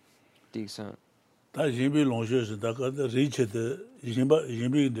 Decent.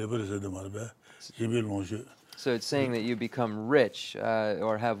 So it's saying that you become rich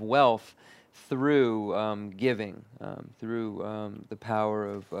or have wealth through giving, through the power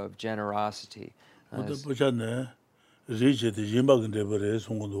of generosity. So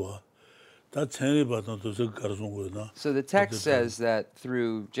the text says that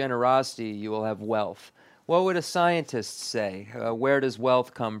through generosity you will have wealth. What would a scientist say? Where does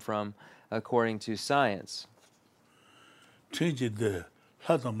wealth come from according to science?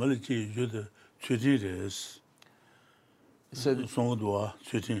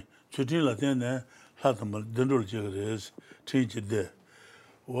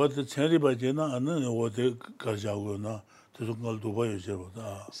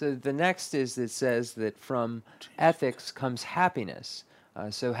 So the next is, it says that from ethics comes happiness.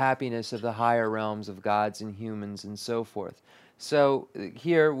 So happiness of the higher realms of gods and humans and so forth. So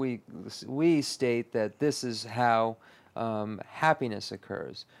here we state that this is how happiness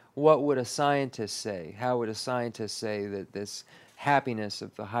occurs. What would a scientist say? How would a scientist say that this happiness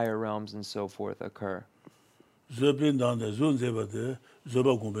of the higher realms and so forth occur?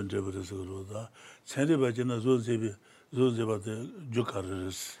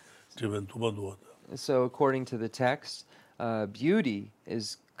 So according to the text, beauty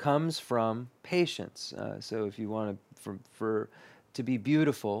comes from patience. So if you want to be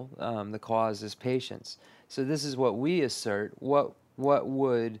beautiful, the cause is patience. So this is what we assert. What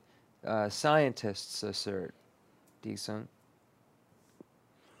would scientists assert, Di-sung?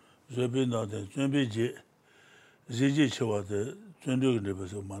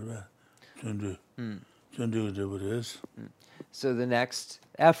 So the next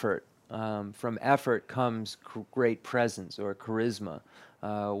effort, from effort comes great presence or charisma.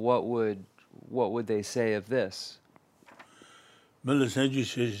 What would they say of this?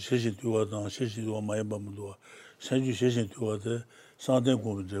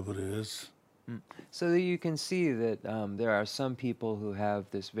 So that you can see that there are some people who have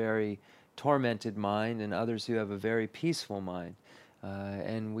this very tormented mind and others who have a very peaceful mind.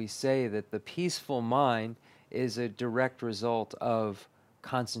 And we say that the peaceful mind is a direct result of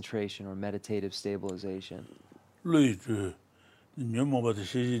concentration or meditative stabilization.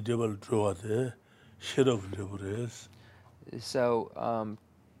 So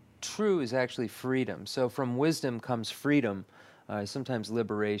true is actually freedom. So from wisdom comes freedom, sometimes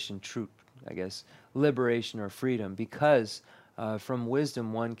liberation, truth, I guess, liberation or freedom, because from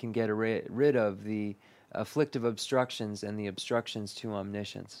wisdom one can get rid of the afflictive obstructions and the obstructions to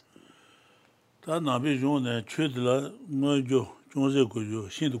omniscience.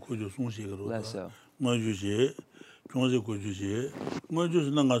 Less so.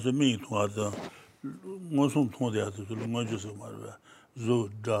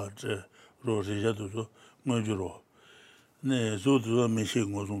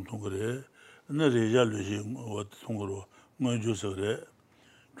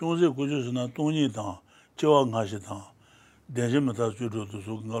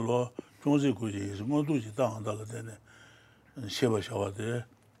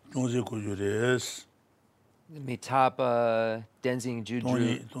 Mitapa, Tenzin, Judru.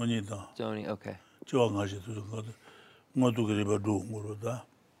 Doni, okay.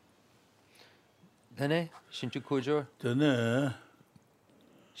 Dene, Shinchu Kujor. Dene,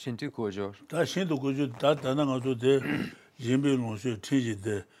 Shintu Kojor. 다 신도 고주 다 다나 가서 대 진비 농수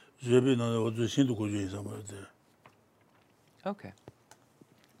티지대 제비나 어디 신도 고주 있어 말대. Okay.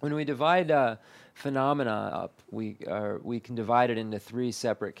 When we divide phenomena up, we can divide it into three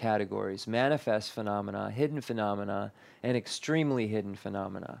separate categories: manifest phenomena, hidden phenomena, and extremely hidden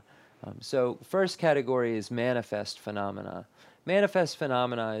phenomena. So first category is manifest phenomena. Manifest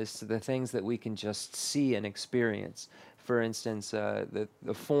phenomena is the things that we can just see and experience. For instance, the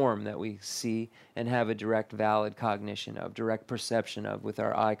form that we see and have a direct valid cognition of, direct perception of with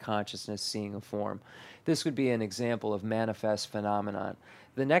our eye consciousness seeing a form. This would be an example of manifest phenomenon.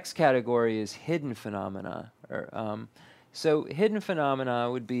 The next category is hidden phenomena. So hidden phenomena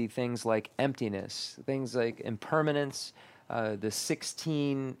would be things like emptiness, things like impermanence, the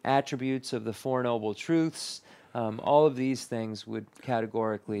 16 attributes of the Four Noble Truths. All of these things would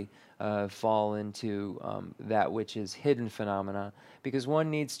categorically fall into that which is hidden phenomena, because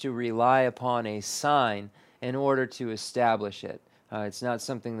one needs to rely upon a sign in order to establish it. It's not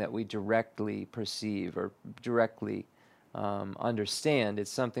something that we directly perceive or directly understand.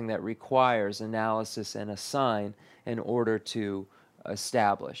 It's something that requires analysis and a sign in order to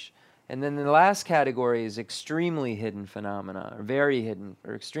establish. And then the last category is extremely hidden phenomena, or very hidden,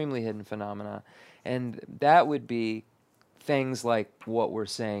 or extremely hidden phenomena. And that would be things like what we're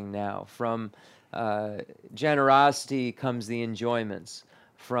saying now. From generosity comes the enjoyments.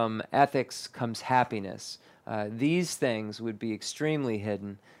 From ethics comes happiness. These things would be extremely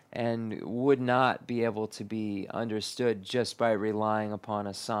hidden and would not be able to be understood just by relying upon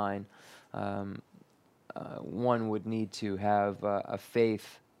a sign. One would need to have a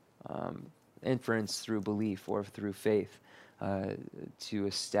faith inference through belief or through faith to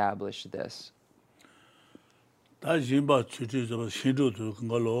establish this. 다 진바 추지서 신도도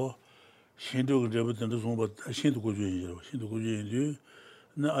그걸로 신도 그제부터 좀 신도 고주이죠. 신도 고주인지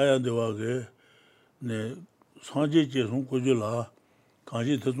나 아야데 와게 네 상제제 좀 고주라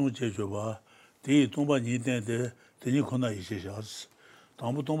간지 더좀 제줘 봐. 대 동반이 된데 되니 코나 이시샤스.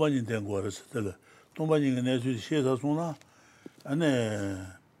 다음부 동반이 된 거라서 들 동반이 내수 시에서 손나 안에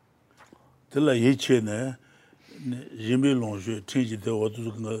들라 예체네 진비롱주 tin지도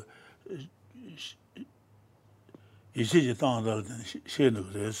어두서 그 이시지 당한다는 시에는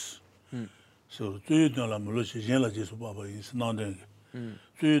그랬어. 그래서最短了 물론 시행了就是爸爸是那的。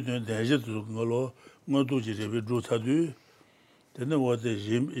最短 대제도 그걸로 뭐도 지제 조사도 근데 뭐데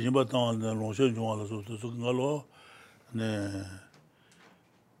임바 당하는 농촌 중앙에서 그걸로 네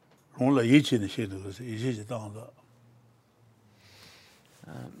롱라 예치는 시에는 그래서 이시지 당한다.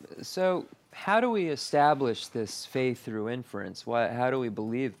 So how do we establish this faith through inference? How do we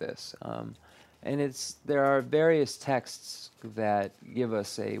believe this? And there are various texts that give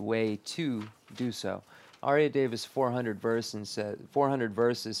us a way to do so. Arya Davis 400 verses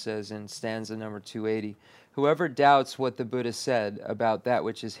says in stanza number 280, "Whoever doubts what the Buddha said about that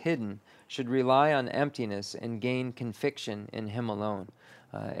which is hidden should rely on emptiness and gain conviction in him alone."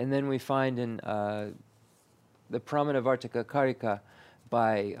 And then we find in the Pramanavartaka Karika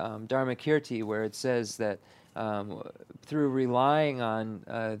by Dharmakirti, where it says that through relying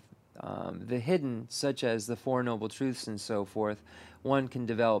on the hidden, such as the Four Noble Truths and so forth, one can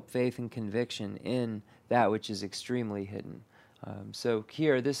develop faith and conviction in that which is extremely hidden. So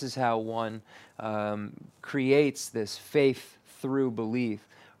here, this is how one creates this faith through belief,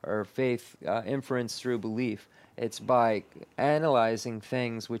 or faith inference through belief. It's by analyzing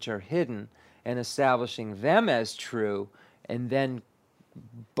things which are hidden and establishing them as true, and then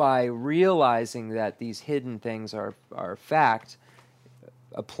by realizing that these hidden things are fact,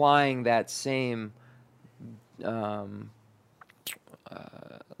 applying that same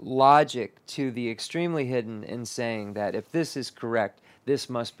logic to the extremely hidden and saying that if this is correct, this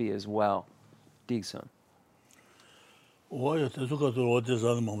must be as well. Digsun. But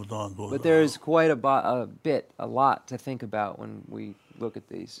there is quite a lot to think about when we look at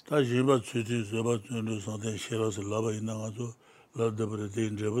these. So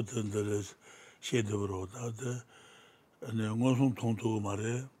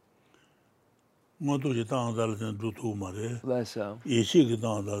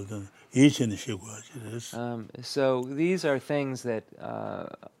these are things that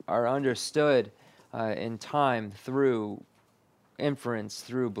are understood in time through inference,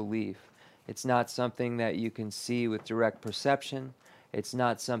 through belief. It's not something that you can see with direct perception. It's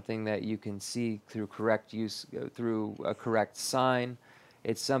not something that you can see through correct use, through a correct sign.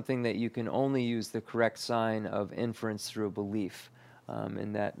 It's something that you can only use the correct sign of inference through belief.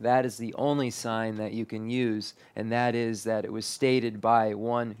 And that is the only sign that you can use, and that is that it was stated by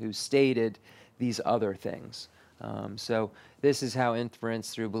one who stated these other things. So this is how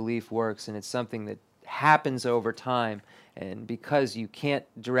inference through belief works, and it's something that happens over time. And because you can't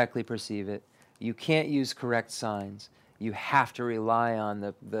directly perceive it, you can't use correct signs, you have to rely on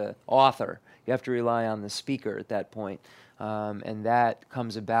the author. You have to rely on the speaker at that point. And that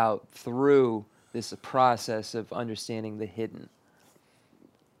comes about through this process of understanding the hidden.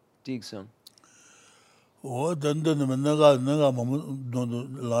 Digsum.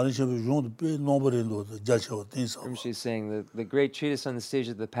 She's saying the great treatise on the stage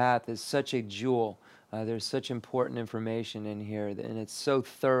of the path is such a jewel. There's such important information in here, and it's so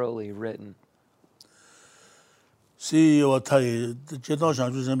thoroughly written. See what Shanchu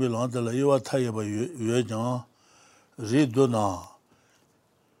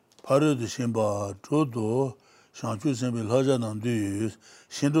Sembi Laja Nam Do Yu,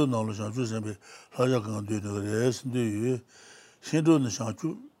 Shindu Nalu Shanchu Sembi Laja Kang Do Res Do Yu, Shindu Na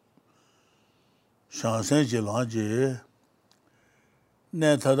Shanchu Shansen Je Lanje,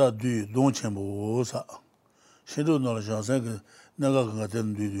 Nan Tada Do Yu, Dong Chenmo Sa. Shindu Nalu Shansen Naga Kang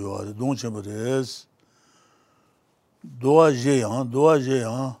Den Do Yu, Dong Chenmo Res. Doa Je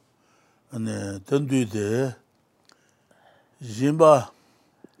Yang, and Den Do De, Jimban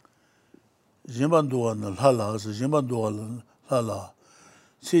doa na lala, Jimban doa lala.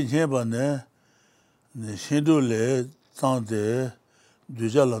 Si jimban ne shindu le tangde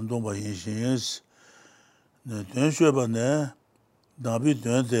duja landong ba yinshins. Ne duen shue ne dambi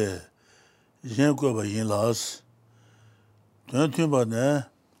duen de yin gui ba yin las. Duen tun ba ne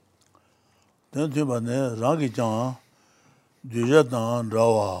rangi jang duja dang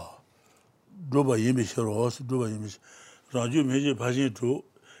rawa. Druba yin bi shiros, druba yin bi shiros. Ranju meji pashin tu.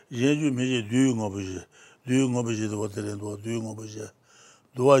 Yenju meje duyu ngobeje de wateren do duyu ngobeje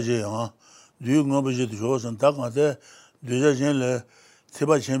doa je ha duyu ngobeje de josan takate deja jenle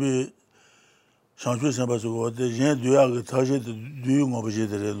teba chembi shanchu samba so de yen duya ge taje de duyu ngobeje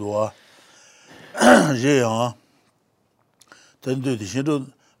de doa je ha tende de shindo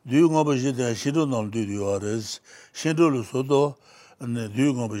duyu ngobeje de shindo nal duyu ares shindo lo sodo ne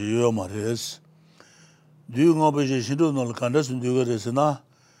duyu ngobeje yo mares duyu ngobeje shindo nal kandas duyu resna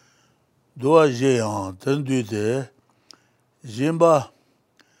Doa Jean, Tendu de Jimba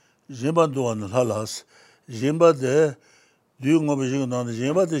Doan Halas, Jimba de doing obligation on the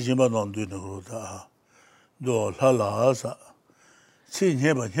Jimba de Jimba non do the Do Halas, Sin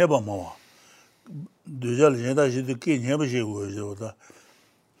Heba Moa. Duja Jenda she the king Heba she was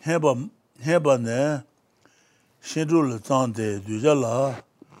Heba ne Shindul Tante, Dujala,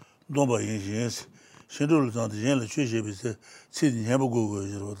 Domba Injins, Shindul Tante Jen, Chishi, Sin Heba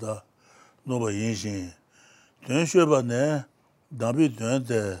Go. Nobody Yinshin. Dun Shuba ne, Dambi Dun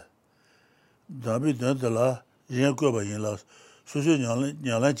de la, Jen Kuba Yin Las, Susu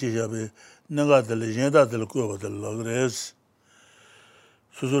Yalan Chijabi, Naga de Legenda de la Kuba de Lagres,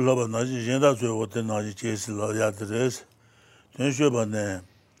 Susu Loba Naji, Jenda to what the Naji Chase La Yadres, Dun Shuba ne,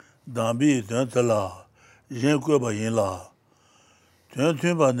 Dambi Dun de la, Jen Kuba Yin La, Dun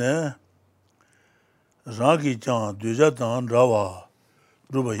Tumba ne, Rangi Chan, Dujatan Rawa.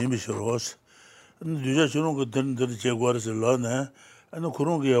 Ruba Yimisharos, and Duja Chunga didn't the Jaguars alone, and the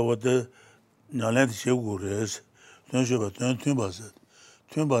Kurungia what the Naland Chegures, Tunshuba Tumbas,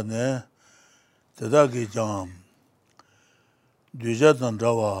 Tumba ne, the Dagi Jam, Dujat and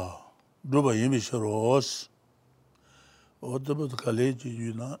Rawa, Ruba Yimisharos, what about the college,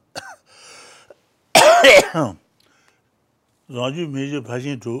 you know? Raju major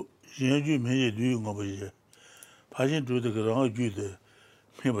passing to Jenju major doing over here, passing to the ground Jude.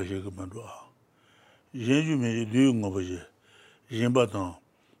 Yenju me do ngobaje. Yembatan,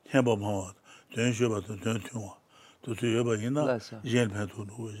 Heba Mawat, Dun Shubat, Dun Tuma, to Yoba Hina, Yen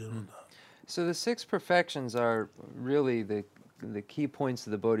Patu. So the six perfections are really the key points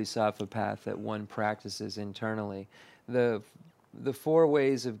of the Bodhisattva path that one practices internally. The four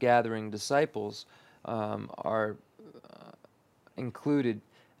ways of gathering disciples are included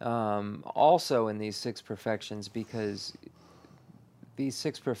also in these six perfections, because these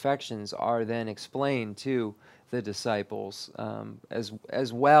six perfections are then explained to the disciples,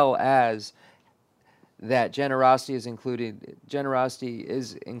 as well as that generosity is included. Generosity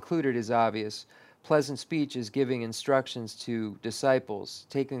is included is obvious. Pleasant speech is giving instructions to disciples,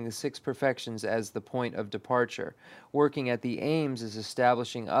 taking the six perfections as the point of departure. Working at the aims is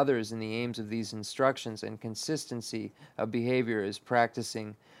establishing others in the aims of these instructions, and consistency of behavior is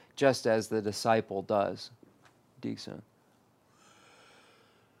practicing just as the disciple does. Dixon.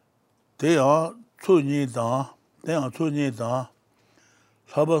 They are 2 年 dan, they are 2 年 dan,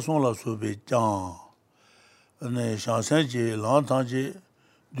 Sabason la Sobe Jang, and a Shansanji, Lantanji,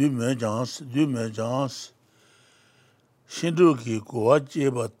 du Merjans, Shinduki Kuachi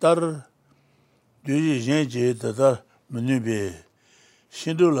Batar, Duji Genji Tatar Menube,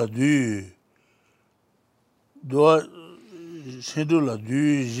 Shindula Du, Doa Shindula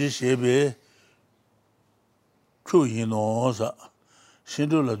Du Jishebe, Chu Yinosa,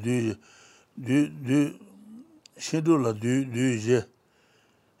 Shindula Shindula Du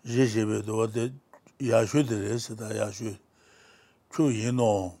Jishebe, Doa de Yashu de Res, da Yashu, Chu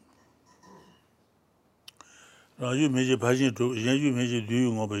Yino. Raju Meji Pajin to Yanju Meji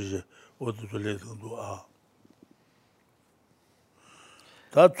Du Ngobaji, what to let them do.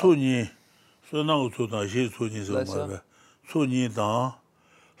 That Tuni, so now to the Shi Tuni, so my Tuni Dan,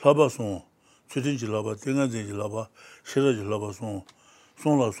 Labason, Chitinji Laba, Tingazi Laba, Shiraji Labason,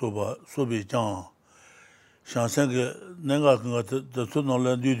 Sonla Soba, Sobi Jan, Shansange, Nanga, the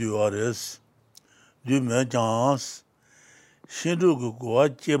Tunolan du Ares, Du Merjans, Shindu Goa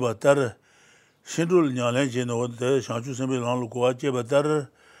Jebatar, Shindul Nyalan, no, the Shanchu Sembi Lan Goa Jebatar,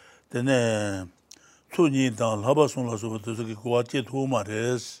 then Tuni Dan, Labason La Soba, the Goa Jet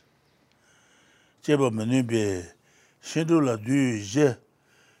Humares. Jeba Menube, Shindula Du Je,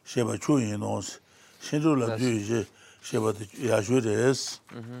 Sheba Chuinos, Shindula Du Je, Sheba Yashudes.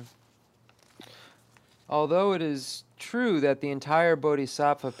 Although it is true that the entire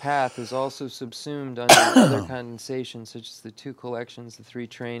Bodhisattva path is also subsumed under other condensations, such as the 2 collections, the 3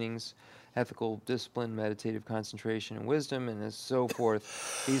 trainings, ethical discipline, meditative concentration, and wisdom, and so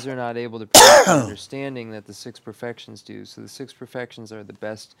forth, these are not able to produce the understanding that the 6 perfections do. So the 6 perfections are the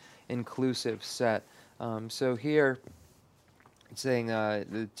best inclusive set. So here, it's saying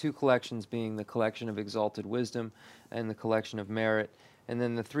the 2 collections being the collection of exalted wisdom and the collection of merit. And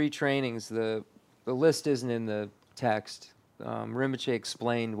then the 3 trainings, the list isn't in the text. Rinpoche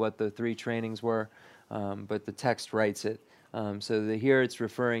explained what the 3 trainings were, but the text writes it. So here it's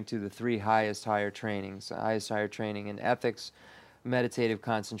referring to the 3 higher trainings, higher training in ethics, meditative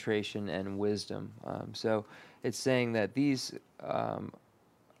concentration, and wisdom. So it's saying that these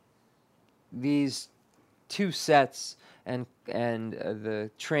 2 sets and the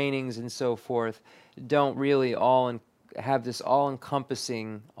trainings and so forth don't really have this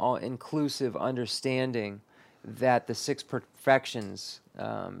all-encompassing, all-inclusive understanding that the 6 perfections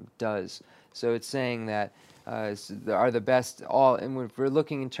does. So it's saying that are the best and if we're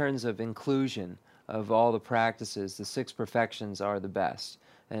looking in terms of inclusion of all the practices, the 6 perfections are the best,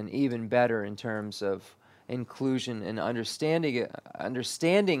 and even better in terms of inclusion and understanding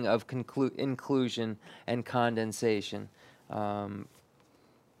of inclusion and condensation,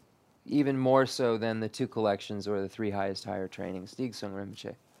 even more so than the 2 collections or the 3 higher trainings. Digsung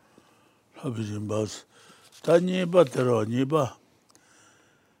Rinpoche. Habijimbas. Taniba Tero Niba.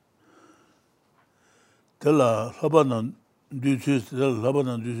 Tela Labanan Dutu,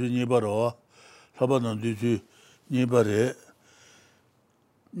 Labanan Dutu Nibaro, Labanan Dutu Nibare.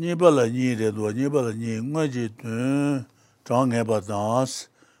 Nibala Nide, Nibala Ni, Maji, Chang Ebadans,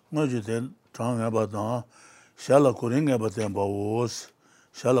 Maji, Chang Ebadan, Shala Kuring Ebatemba was,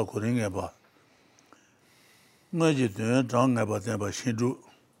 Shala Kuring Eba. Maji, Chang Ebatemba Shindu,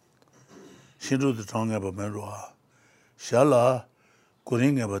 the Chang Eba Menroa, Shala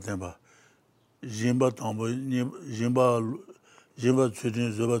Kuring Ebatemba, Jimba Tambo, Jimba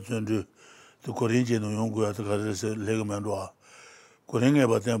Chudin, Zuba Tundu, the Korinji no Yungu at the Caris Legamendoa. Kuring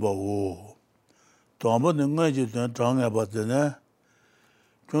Ebatemba wo. Tambo Ningaji, Chang Ebatene,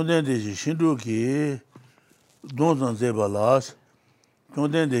 Chunden de Shinduki, Donzan Zebalas,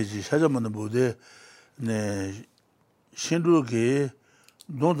 Chunden de Shajaman Bude, Ne Shinduki,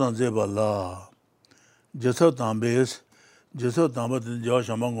 Donzan Zebala, Jesso Tambes, Jesso Tamba,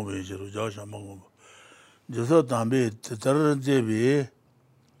 Jashamango, Jashamango, Jesso Tambe, Taran Zebi,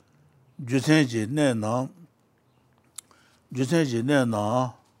 Jusenji Nena,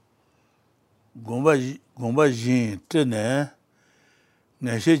 Gomba Jin, Tene,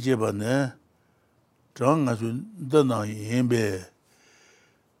 Neshe Jebane, Chang Asun Dana Yimbe,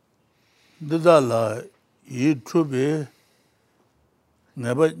 Dala Yitube,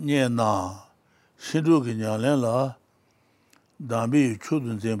 Neba Niena, Shindu Ginyalela, Dambi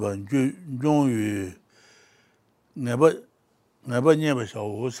Chudun Zemba, Jongyu, Neba Neba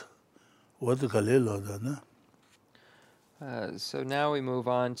Shaws, what the Kalela Dana. So now we move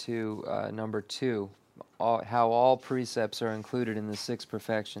on to number 2, how all precepts are included in the 6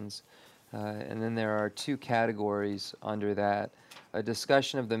 perfections. And then there are 2 categories under that. A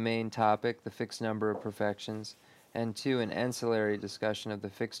discussion of the main topic, the fixed number of perfections, and 2, an ancillary discussion of the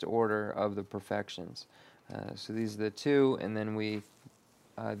fixed order of the perfections. So these are the 2, and then we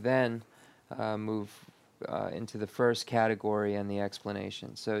move into the first category and the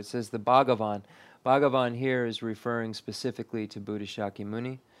explanation. So it says the Bhagavan. Bhagavan here is referring specifically to Buddha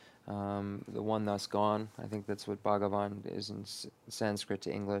Shakyamuni, the one thus gone. I think that's what Bhagavan is in Sanskrit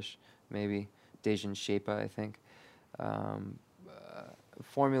to English, maybe Dejan Shepa, I think.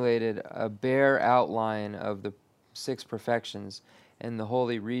 Formulated a bare outline of the 6 perfections, and the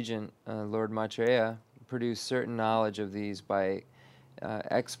holy regent, Lord Maitreya, produced certain knowledge of these by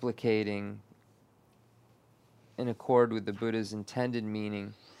explicating in accord with the Buddha's intended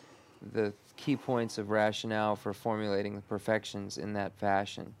meaning the key points of rationale for formulating the perfections in that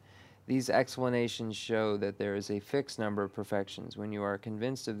fashion. These explanations show that there is a fixed number of perfections. When you are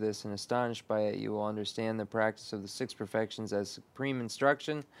convinced of this and astonished by it, you will understand the practice of the 6 perfections as supreme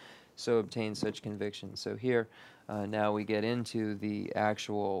instruction, so obtain such conviction. So here, now we get into the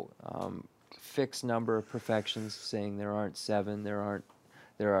actual fixed number of perfections, saying there aren't 7, there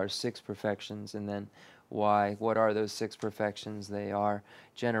are 6 perfections, and then why? What are those 6 perfections? They are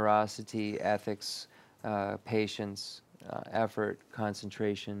generosity, ethics, patience, effort,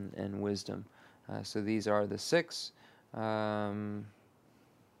 concentration, and wisdom. So these are the 6.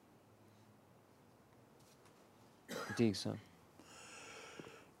 Dikson.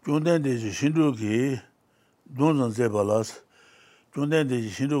 Jundan de Shinduki, Donzan Zebalas, Jundan de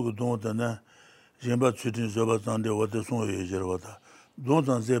Shinduku Dondana, Jimba Chutin Zobatan de Watason Yejerwata,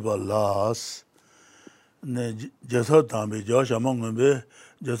 Donzan Zebalas, Jasa Tambi, Josh Amongbe,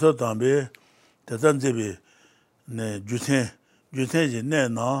 Jasa Tambi, Tazanzebi, Jutenji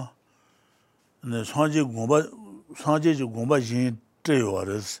Nena, Sanji Gomba Jin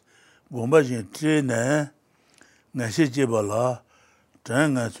Trewaris, Gomba Jin Trene, Nashi Jebala,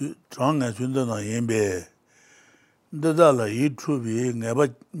 Tranga Sundana Yembe, Dadala Yitrubi,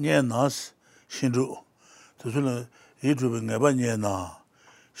 Neba Nienas, Shindu, Tusula Yitrubi Neba Niena,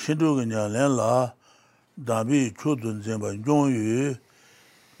 Shindu Ganya Dabi Chudun Zemba Jongyu,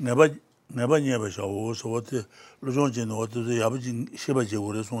 Neba Nieba Shaw, so what the Lujonjin, what the Yabajin Shibaji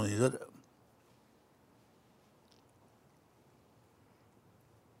would have sworn is that.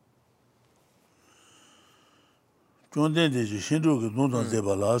 Jonden de Shindu Nundan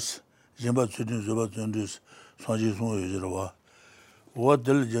Zebalas, Jimba Chudin Zuba Tundus, Sanji Sun Yajava. What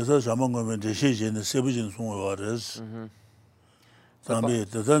the Jasa Samangam and the Shishin, the Sebujin Sun waters. Tambi,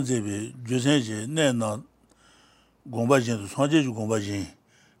 the Zanzebi, Jusenji, Nena, Gombajin, Sanji Gombajin,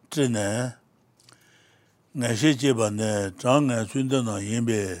 Trine, Nashi Jebane, Chang and Sundana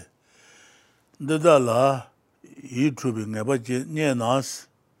Yembe. The Dala, Yitrubi, Nabaji, Nienas.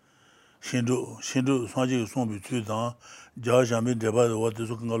 Shindu, Sanji Sombi Tudan, Jajami Deba, what is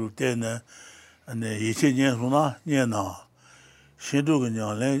looking at Tene, and the Yichi Niensuna, Niena. Shindu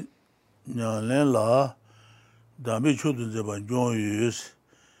Nyan La, Dambi Chudun Zeban Jong Yus,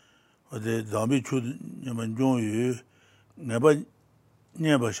 or the Dambi Chudun Jong Yu, Neba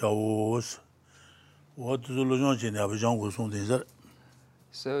Shawos, what is the Lujonjin Abijang was something that.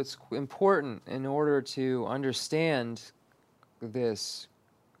 So it's important in order to understand this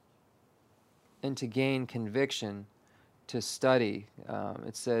and to gain conviction, to study.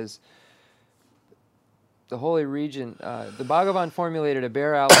 It says, the Holy Regent, the Bhagavan formulated a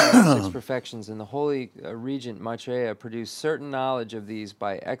bare outline of 6 perfections, and the Holy Regent Maitreya produced certain knowledge of these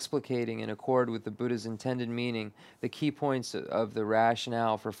by explicating in accord with the Buddha's intended meaning the key points of the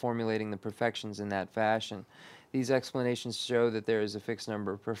rationale for formulating the perfections in that fashion. These explanations show that there is a fixed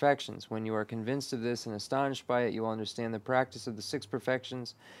number of perfections. When you are convinced of this and astonished by it, you will understand the practice of the 6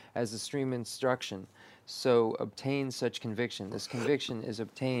 perfections as a stream instruction. So obtain such conviction. This conviction is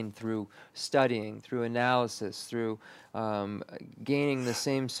obtained through studying, through analysis, through gaining the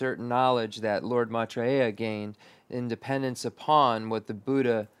same certain knowledge that Lord Maitreya gained in dependence upon what the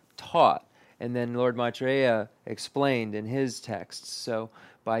Buddha taught. And then Lord Maitreya explained in his texts. So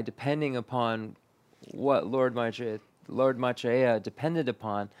by depending upon what Lord Maitreya depended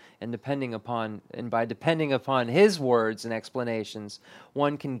upon, and by depending upon his words and explanations,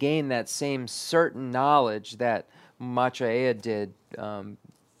 one can gain that same certain knowledge that Maitreya did,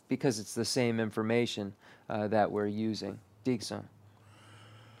 because it's the same information that we're using. Diksan.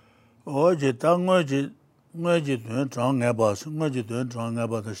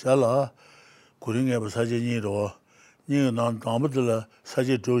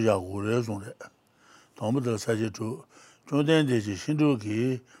 Tombadal Sajitu, Jonden de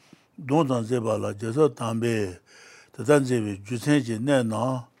Shinduki, Donzan Zebala, Jasa Tambe, Tazanzebi, Jusenji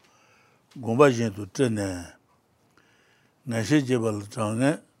Nena, Gombajin to Trene, Nashi Jebal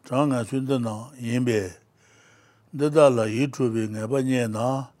Changa Sundana, Yembe, Dadala Yitrubi,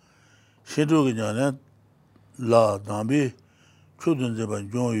 Nebanyena, Shinduki Janet, La Dambi, Chudun Zeban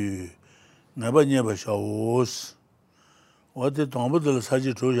Jonyu, Nebanyeba Shawos. What the Tombadal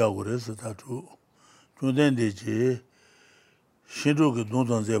Sajitu Yagures, tattoo. Chunden deji Shinru ke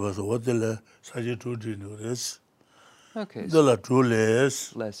donzan zebaso watele saji trudi nures. Okay. Dela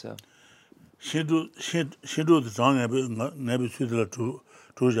trules. Less so. Shinru the song never sudela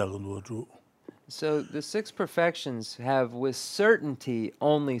trujagun tru. So the six perfections have with certainty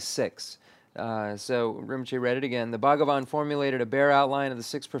only six. So Rinpoche read it again. The Bhagavan formulated a bare outline of the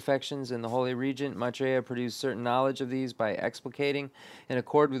six perfections, and the Holy Regent Maitreya produced certain knowledge of these by explicating, in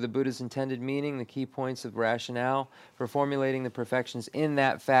accord with the Buddha's intended meaning, the key points of rationale for formulating the perfections in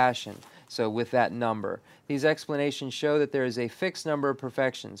that fashion, so with that number. These explanations show that there is a fixed number of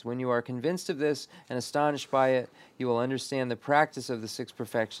perfections. When you are convinced of this and astonished by it, you will understand the practice of the six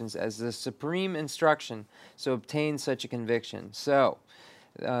perfections as the supreme instruction, so obtain such a conviction. So,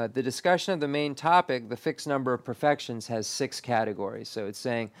 the discussion of the main topic, the fixed number of perfections, has six categories. So it's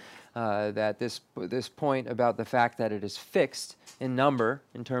saying that this point about the fact that it is fixed in number,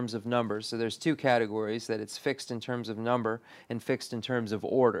 in terms of numbers. So there's two categories, that it's fixed in terms of number and fixed in terms of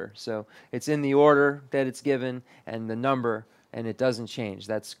order. So it's in the order that it's given and the number, and it doesn't change.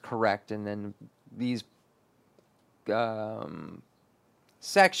 That's correct. And then these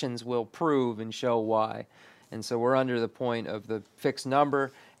sections will prove and show why. And so we're under the point of the fixed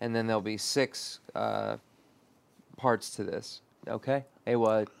number, and then there'll be six parts to this. Okay?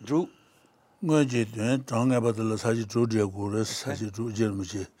 Ewa, Drew? Ngaji duen tanga badala saji trudi gures saji trudi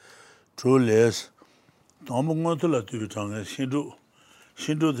muji. Trules. Tamu ngotola tu tanga shindu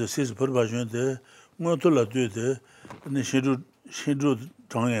the sis pervasion de ngotola tu de ne shindu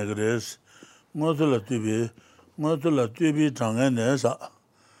tanga gres. Ngotola tu bi tanga ne sa.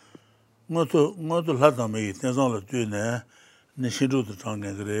 Ngoto lata me tenzon la tu ne shindu de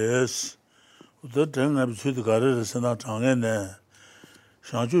tanga gres. Uta tanga bi tu gare sena tanga ne.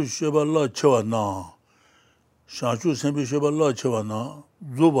 Shanchu sheba la chewa na. Shanchu sembi sheba la chewa na.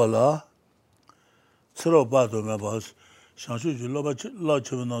 Zubala. Tsiro bado me bas. Shanchu la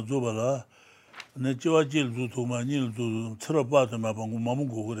chewa na zubala. Ne chewa jil zu tuma nil zu. Tsiro bado me ba mamu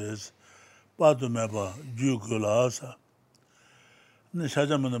gugures. Bado me ba ju gula asa. Ne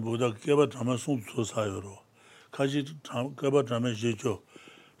shajamana buda keba tama sun tsu sayoro. Kaji keba tama shecho.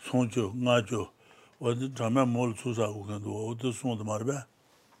 Soncho, ngacho. Wadi tama mol tsu sa ukendo. Wadi sun de marbe.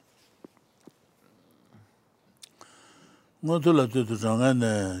 Ngotola tu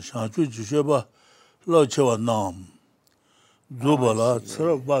zangane shanchu jisheba la chewa nam. Zubala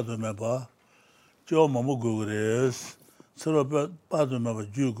tsara bado meba. Chewa mamu gugures. Tsara bado meba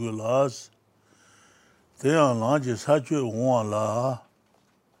ju gulas. Tenyang langji sachu uwa la.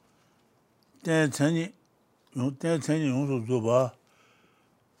 Ten chenyi yungsu zuba.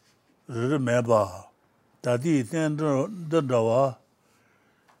 Riri meba. Dadi ten dandawa.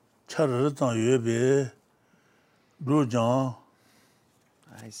 Char riri tang yuebe. Rujang,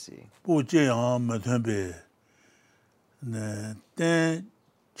 I see. Bu Jiang Matunbe, ne, then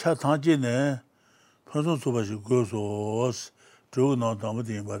Chatangji ne, Person Subashi Gosos, Drug non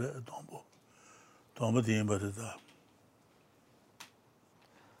Domadin but Domadin but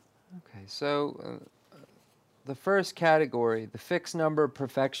Okay, so the first category, the fixed number of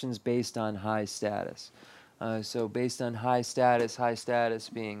perfections based on high status. So based on high status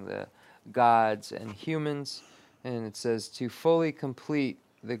being the gods and humans. And it says, to fully complete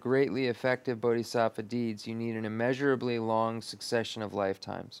the greatly effective bodhisattva deeds, you need an immeasurably long succession of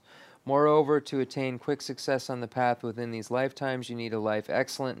lifetimes. Moreover, to attain quick success on the path within these lifetimes, you need a life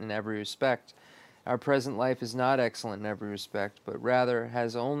excellent in every respect. Our present life is not excellent in every respect, but rather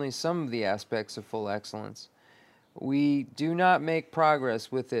has only some of the aspects of full excellence. We do not make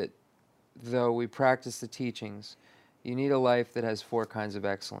progress with it, though we practice the teachings. You need a life that has four kinds of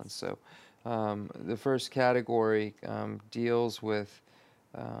excellence. So, the first category deals with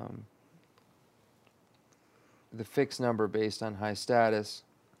the fixed number based on high status.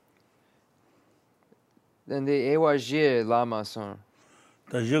 Then the Ewa Jie Lama Son.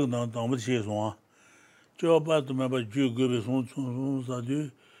 The Jig non Domadis one. Joe Bat member Jew Gubis on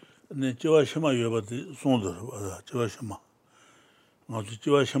Sadu, and then Joa Shema Yoba Sonder, Joa Shema. Not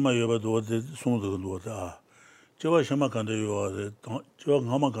Joa Shema Yoba do the Sonder water. Joa Shema can do you are Joa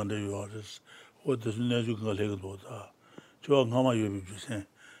Hama can do you are what does you can take water. Joa Hama you be saying.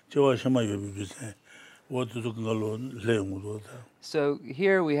 Joa Shema you be saying. What does you can lay water. So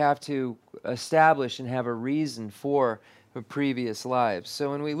here we have to establish and have a reason for previous lives. So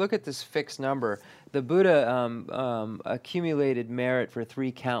when we look at this fixed number, the Buddha accumulated merit for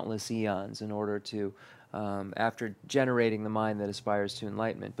 3 countless eons in order to, after generating the mind that aspires to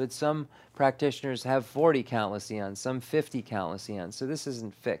enlightenment. But some practitioners have 40 countless eons, some 50 countless eons. So this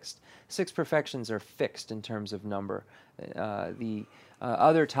isn't fixed. 6 perfections are fixed in terms of number. The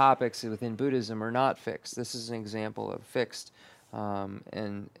other topics within Buddhism are not fixed. This is an example of fixed,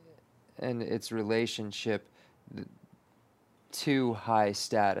 and its relationship to high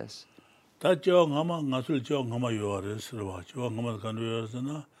status. 다 저 가마 가술 저 가마 요아레스 봐. 저 가마 간도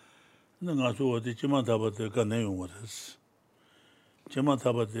요아레스나 내가 저 어디 지만 잡아도 그 내용 거스. 지만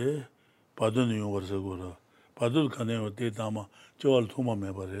잡아도 받은 내용 거스 거라. 받을 가네요 데이터마 저알 통마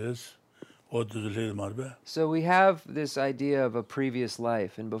매버레스. So we have this idea of a previous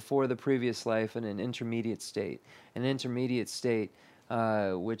life, and before the previous life, and an intermediate state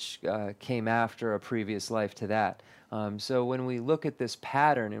which came after a previous life to that. So when we look at this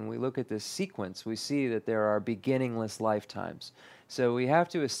pattern and we look at this sequence, we see that there are beginningless lifetimes. So we have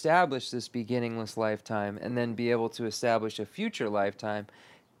to establish this beginningless lifetime and then be able to establish a future lifetime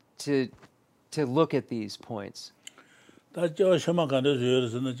to look at these points. 다 저 셔마 간데서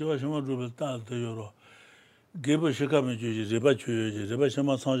여르스는 저 셔마 루벨 따도 요로 게버 시카면 주지 레바 주지 레바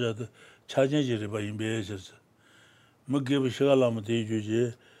셔마 상자도 차진지 레바 임베셔스 뭐 게버 시갈라면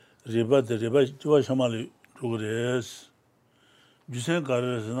대주지 레바 저 셔마를 주그레스 주생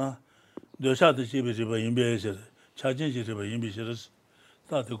가르스나 너샤도 집에 레바 임베셔스 차진지 레바 임베셔스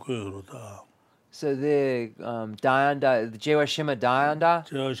따도 고요로다. So the Dayanda, the Jewa Shima Dayanda?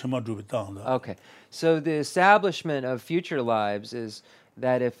 Jewa Shima Dubitanda. Okay. So the establishment of future lives is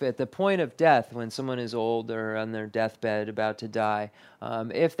that if at the point of death, when someone is old or on their deathbed about to die,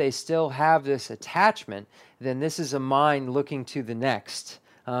 if they still have this attachment, then this is a mind looking to the next.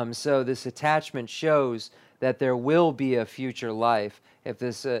 So this attachment shows that there will be a future life if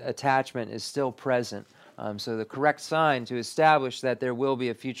this attachment is still present. So the correct sign to establish that there will be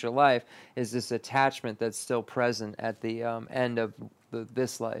a future life is this attachment that's still present at the end of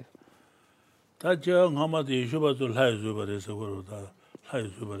this life. So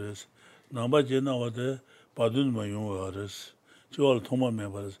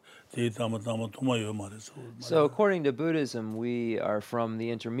according to Buddhism, we are from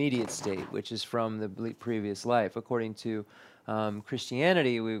the intermediate state, which is from the previous life. According to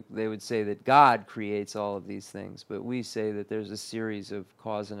Christianity, they would say that God creates all of these things, but we say that there's a series of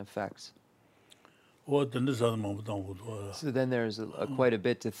cause and effects. So then there's quite a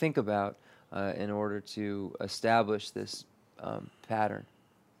bit to think about in order to establish this pattern.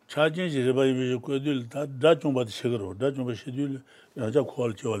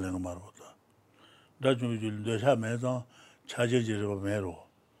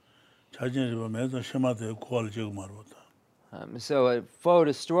 So a foe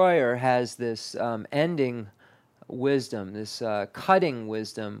destroyer has this ending wisdom, this cutting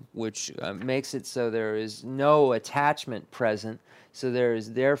wisdom, which makes it so there is no attachment present. So there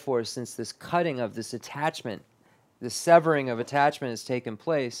is therefore, since this cutting of this attachment, the severing of attachment has taken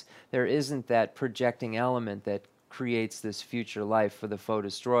place, there isn't that projecting element that creates this future life for the foe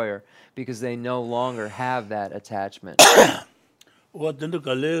destroyer, because they no longer have that attachment. So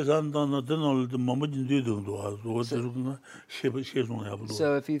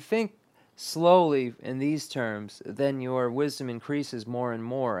if you think slowly in these terms, then your wisdom increases more and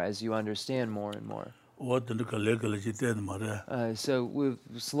more as you understand more and more. So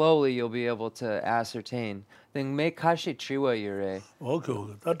slowly you'll be able to ascertain. Then make kashi chiwa yure.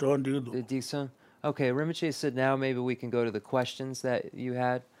 Okay, Rinpoche said now maybe we can go to the questions that you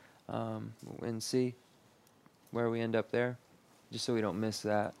had and see where we end up there. Just so we don't miss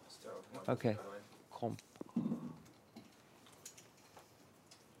that. Okay. Cool.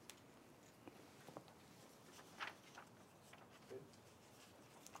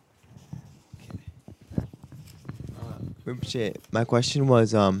 Rinpoche, my question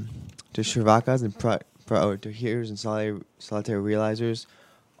was, do Shravakas and to hearers and solitary realizers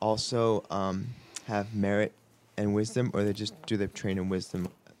also have merit and wisdom, or they just do they train in wisdom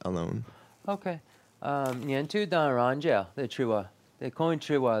alone? Okay. Niantu dan rangel, the triwa. The coin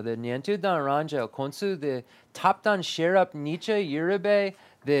triwa, the niantu dan rangel, konsu the top dan sherap nicha yurebe,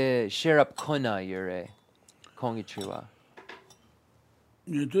 the sherap kona yure. Kongi triwa.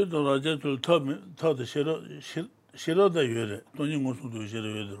 Niantu dan rangel to top the shero da yure, don't you want to do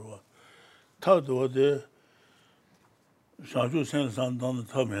shero yure? Top the what the Shaju Sen San down the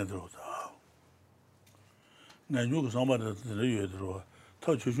top metro. Nanyu somebody the yure.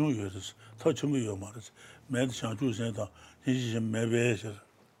 Okay,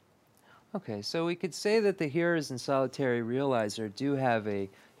 so we could say that the hearers and solitary realizer do have a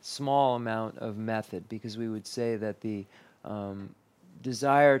small amount of method, because we would say that the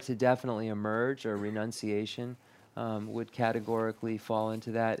desire to definitely emerge or renunciation would categorically fall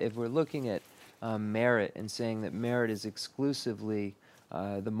into that. If we're looking at merit and saying that merit is exclusively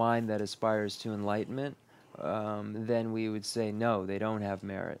the mind that aspires to enlightenment, then we would say no, they don't have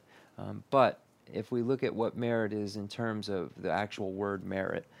merit. But if we look at what merit is in terms of the actual word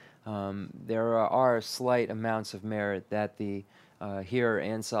merit, there are slight amounts of merit that the hearer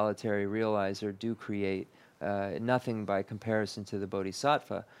and solitary realizer do create, nothing by comparison to the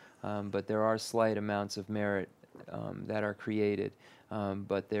bodhisattva, but there are slight amounts of merit that are created.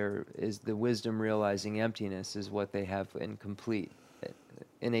 But there is the wisdom realizing emptiness is what they have in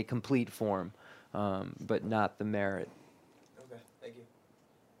a complete form, but not the merit. Okay, thank you.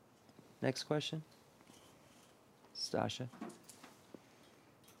 Next question. Stasha.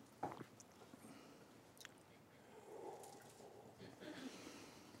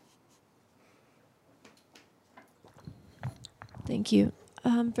 Thank you.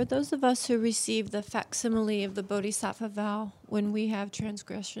 For those of us who receive the facsimile of the bodhisattva vow, when we have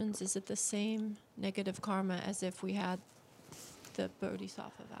transgressions, is it the same negative karma as if we had the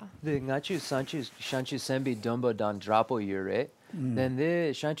bodhisattva vow? The ngachu shanchu sembi dumba dan drapo yure. Then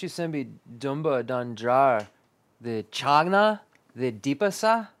the shanchu sembi dumba dan drar the chagna the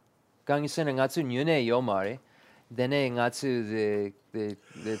dipasa gangyusen ngatsu nyune yomare. Then ngatsu the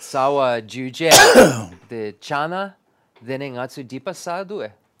sawa juje the chana. Then ngatsu dipasa due.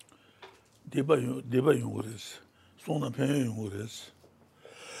 Dipa yungures. Sona pen yungures.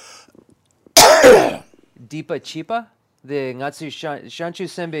 Dipa chipa. The ngatsu shanchu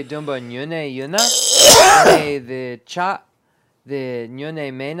sembe dumba nyune yuna. The cha the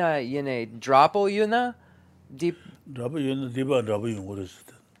nyune mena yune drapo yuna. Drapo yuna dipa drapo yungures.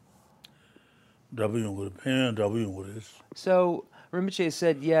 Drapo yungures. Pen drapo yungures. So Rinpoche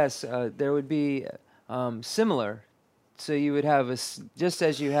said yes, there would be similar. So you would have just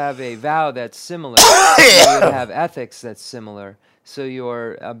as you have a vow that's similar, you would have ethics that's similar. So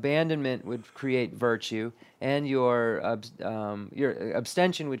your abandonment would create virtue, and your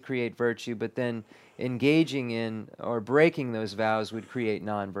abstention would create virtue. But then engaging in or breaking those vows would create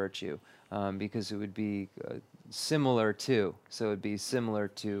non-virtue, because it would be similar to. So it would be similar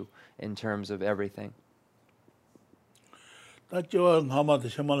to in terms of everything. 저 한번도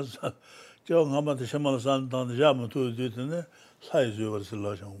셔만 산단 자면 도도네 사이즈 벌써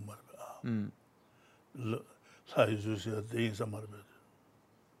라상 말. 사이즈서 대인사 말.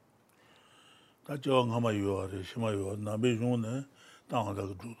 다저 한번 요아래 심어요. 나베 중네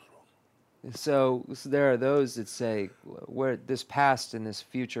당하다고 두더라. So there are those that say where this past and this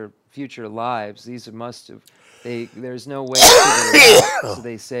future lives, these must have there's no way to figure it out. So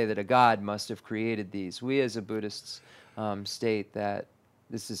they say that a god must have created these. We as a Buddhists state that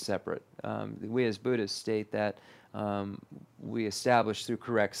this is separate. We as Buddhists state that we establish through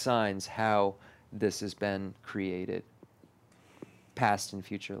correct signs how this has been created, past and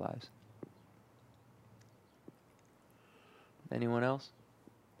future lives. Anyone else?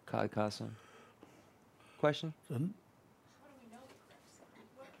 Kai-Kasan. Question? How do we know the correct sign?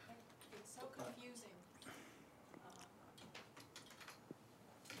 It's so confusing.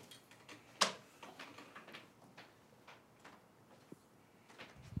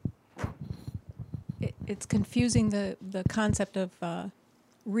 It's confusing the concept of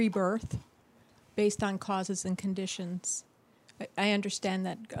rebirth based on causes and conditions. I understand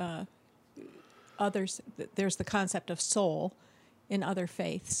that there's the concept of soul in other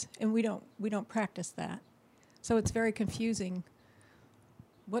faiths, and we don't practice that. So it's very confusing.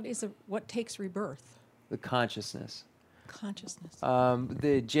 What takes rebirth? The consciousness. Consciousness.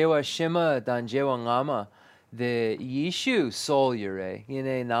 The Jewa Shima dan Jewa Ngama, the Yishu soul yure,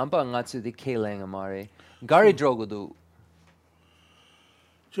 yine namba ngatsu the Keleng amare, Gari drogodu.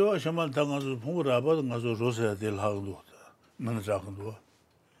 저 셔만 당가서 봉으라바 가서 로세야 될 하고도 나는 작은도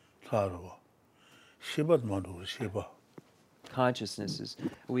사러 시바만도 시바. Consciousnesses.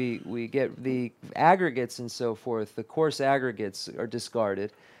 We get the aggregates and so forth. The coarse aggregates are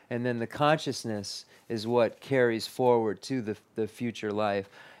discarded, and then the consciousness is what carries forward to the future life.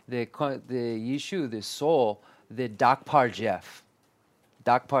 The Yishu, the soul, the Dakpar Jeff.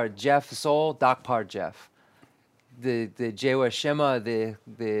 Dakpar Jeff soul, Dakpar Jeff. The Jewa Shema, the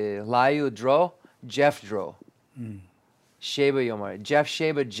Layu Dro, Jeff Dro. Sheba Yomar. Jeff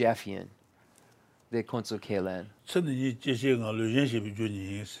Sheba Jeff Yin. The Khensur Kelen. 真的你这些个旅行是比较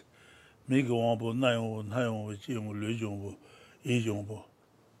严实，每个王部南用节目旅种部，一种部，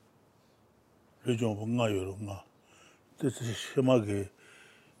旅种部我有了我，这是什么个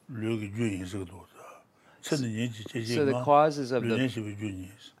旅个原因是个多的，真的你这些 So the causes of 旅行是比较严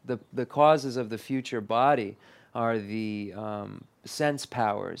实。the causes of the future body are the sense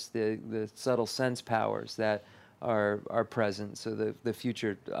powers, the subtle sense powers that are present. So the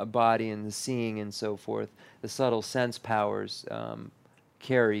future body and the seeing and so forth, the subtle sense powers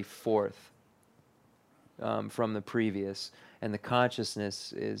carry forth from the previous, and the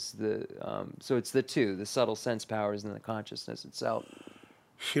consciousness is the so it's the two, the subtle sense powers and the consciousness itself.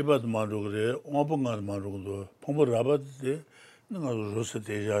 시바도 만족을 오번가도 만족도 pom보라바데 내가 로스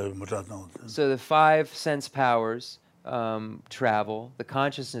대자 못하던. So the five sense powers travel, the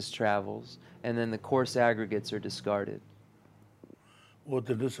consciousness travels, and then the coarse aggregates are discarded. What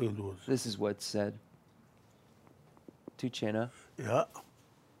the second? This is what's said. To Chena. Yeah.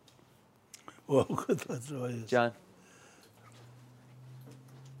 Well, that's right. John.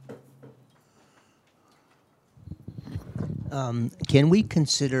 Can we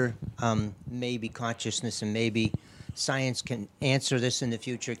consider maybe consciousness, and maybe science can answer this in the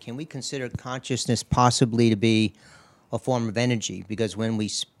future, can we consider consciousness possibly to be a form of energy? Because when we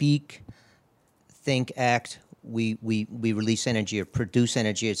speak, think, act, we release energy or produce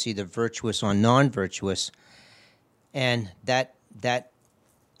energy. It's either virtuous or non-virtuous. And that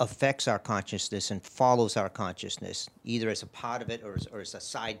affects our consciousness and follows our consciousness, either as a part of it or as a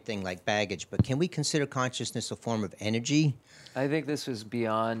side thing like baggage. But can we consider consciousness a form of energy? I think this was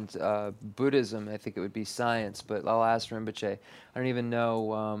beyond Buddhism. I think it would be science, but I'll ask Rinpoche. I don't even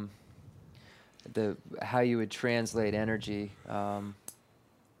know how you would translate energy,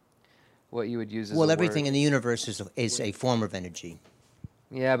 what you would use as a word. Everything in the universe is a form of energy.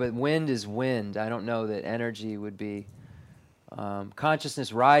 Yeah, but wind is wind. I don't know that energy would be...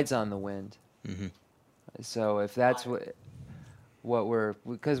 consciousness rides on the wind. Mm-hmm. So if that's what we're...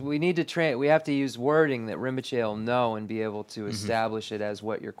 Because we need to we have to use wording that Rinpoche will know and be able to establish it as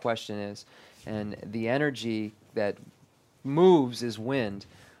what your question is. And the energy that moves is wind.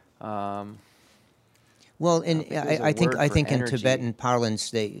 I think in Tibetan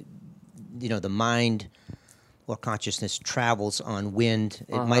parlance, the mind or consciousness travels on wind.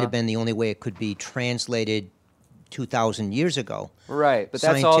 It might have been the only way it could be translated 2,000 years ago. Right, but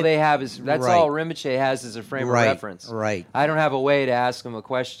that's all they have all Rinpoche has is a frame of reference. Right. I don't have a way to ask him a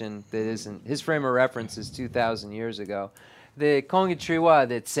question that isn't... His frame of reference is 2,000 years ago. The Kongi Triwa,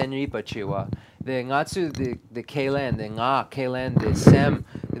 the Tsenripa Triwa, the Ngatsu, the Kelen, the Nga Kelen, the Sem,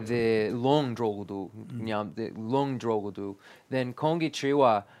 the Long Drogudu, the Long Drogudu. Then Kongi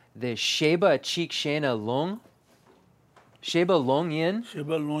Triwa, the Sheba Chik Shena Long. Sheba Long Yin.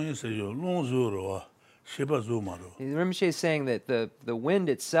 Sheba Long Yin says Long Zuro. Rinpoche is saying that the wind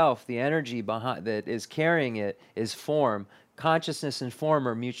itself, the energy behind that is carrying it, is form. Consciousness and form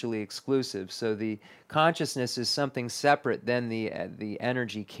are mutually exclusive. So the consciousness is something separate than the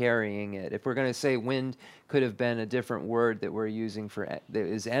energy carrying it. If we're going to say wind could have been a different word that we're using for that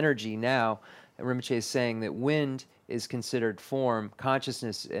is energy now, Rinpoche is saying that wind is considered form.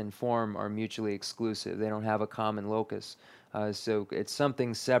 Consciousness and form are mutually exclusive. They don't have a common locus. So it's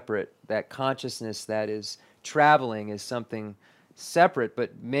something separate. That consciousness that is traveling is something separate,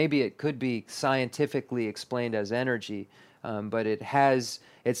 but maybe it could be scientifically explained as energy. But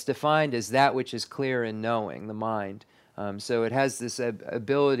it's defined as that which is clear in knowing, the mind. So it has this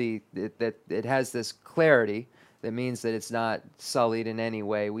ability, that it has this clarity that means that it's not sullied in any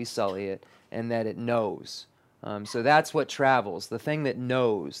way. We sully it, and that it knows. So that's what travels, the thing that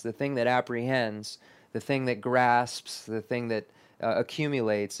knows, the thing that apprehends, the thing that grasps, the thing that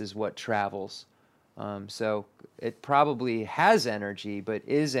accumulates is what travels. So it probably has energy, but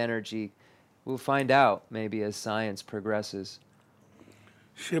is energy? We'll find out maybe as science progresses.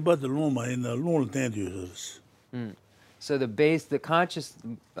 So the base, the conscious,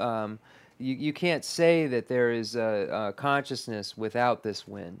 you can't say that there is a consciousness without this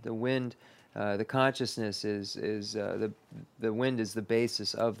wind. The wind, the consciousness is the wind is the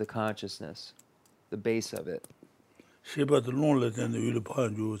basis of the consciousness. The base of it.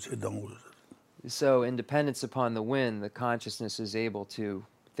 So, in dependence upon the wind, the consciousness is able to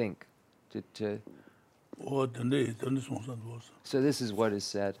think. So this is what is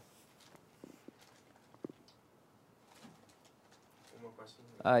said. One more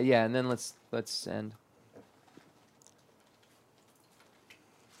question? Yeah, and then let's end.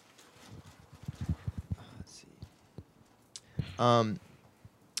 Let's see.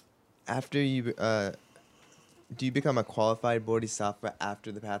 After you, do you become a qualified bodhisattva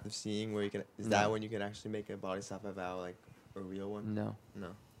after the path of seeing, where you can? Is that when you can actually make a bodhisattva vow, like a real one? No.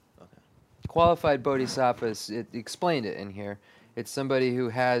 Okay. Qualified bodhisattvas, it explained it in here. It's somebody who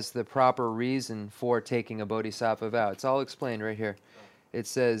has the proper reason for taking a bodhisattva vow. It's all explained right here. It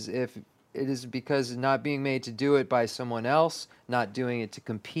says if it is because not being made to do it by someone else, not doing it to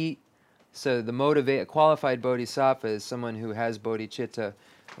compete. So the qualified bodhisattva is someone who has bodhicitta.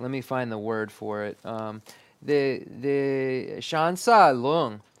 Let me find the word for it. The Shansa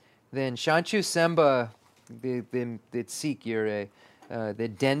Lung, then Shanchu Semba the Tsik Yure, the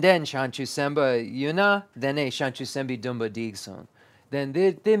denden shanchu semba yuna, then a shanchu sembi dumba digson. Then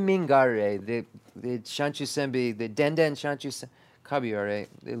the mingare, the shanchu sembi, the denden shanchu kabiare,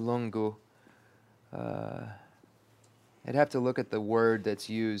 the lungu. I'd have to look at the word that's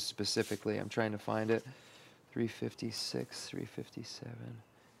used specifically. I'm trying to find it. 356, 357.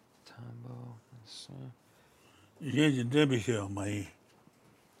 Tambo.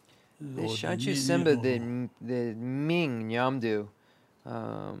 The shanchu semba, the ming nyamdu.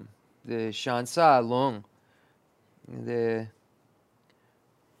 The shansa lung. The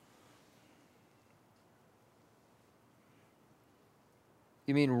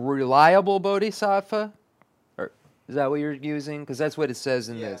You mean reliable bodhisattva? Or is that what you're using? Because that's what it says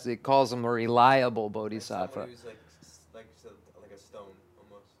in this. It calls him a reliable bodhisattva. Like a stone,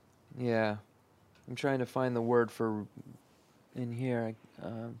 almost. Yeah. I'm trying to find the word for in here.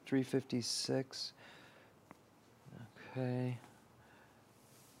 356. Okay.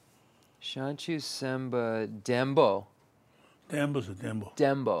 Shanchu Semba Dembo.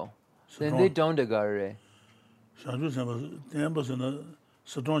 Dembo. Then they don't agare. Shanchu Semba Dembo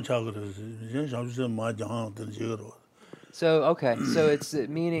Sadon Chagres. Shanchu Semba Majan. So, okay. So it's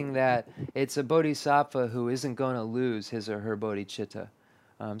meaning that it's a bodhisattva who isn't going to lose his or her bodhicitta.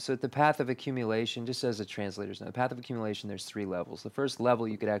 So at the path of accumulation, just as a translator's note, the path of accumulation, there's 3 levels. The first level,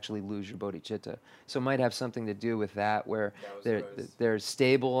 you could actually lose your bodhicitta. So it might have something to do with that, where they're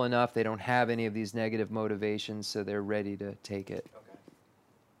stable enough, they don't have any of these negative motivations, so they're ready to take it. Okay.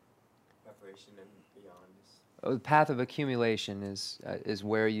 Preparation and beyond. The path of accumulation is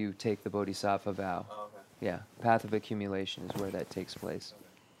where you take the bodhisattva vow. Oh, okay. Yeah, path of accumulation is where that takes place.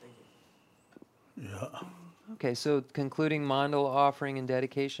 Okay. Thank you. Yeah. Okay, so concluding mandala offering and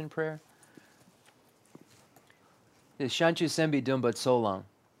dedication prayer. The Shanchu Sembi Dumba Tsolang.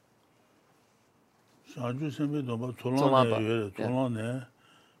 Shanchu Sembi Dumba Tsolang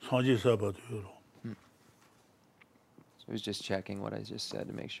Sanji Saba. I was just checking what I just said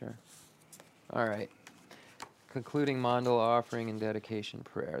to make sure. All right. Concluding mandala offering and dedication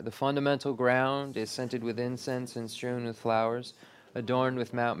prayer. The fundamental ground is scented with incense and strewn with flowers, adorned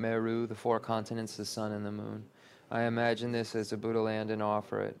with Mount Meru, the 4 continents, the sun, and the moon. I imagine this as a Buddha land and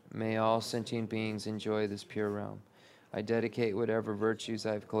offer it. May all sentient beings enjoy this pure realm. I dedicate whatever virtues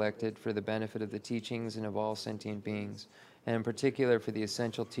I've collected for the benefit of the teachings and of all sentient beings, and in particular for the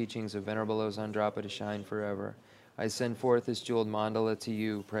essential teachings of Venerable Lobsang to shine forever. I send forth this jeweled mandala to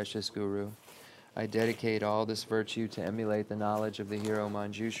you, precious Guru. I dedicate all this virtue to emulate the knowledge of the hero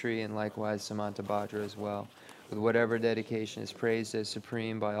Manjushri and likewise Samantabhadra as well. With whatever dedication is praised as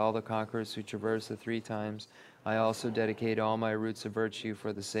supreme by all the conquerors who traverse the 3 times, I also dedicate all my roots of virtue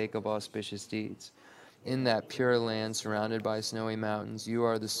for the sake of auspicious deeds. In that pure land surrounded by snowy mountains, you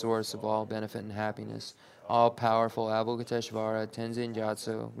are the source of all benefit and happiness. All-powerful Avalokiteshvara, Tenzin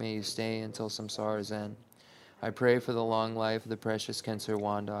Gyatso, may you stay until samsara's end. I pray for the long life of the precious Khensur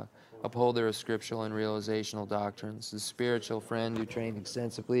Wanda, upholder of scriptural and realizational doctrines, the spiritual friend who trained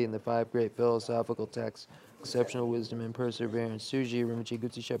extensively in the 5 great philosophical texts, exceptional wisdom and perseverance. Suji Rinpoche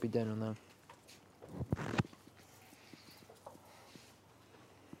Gutsi Shepi Denunam.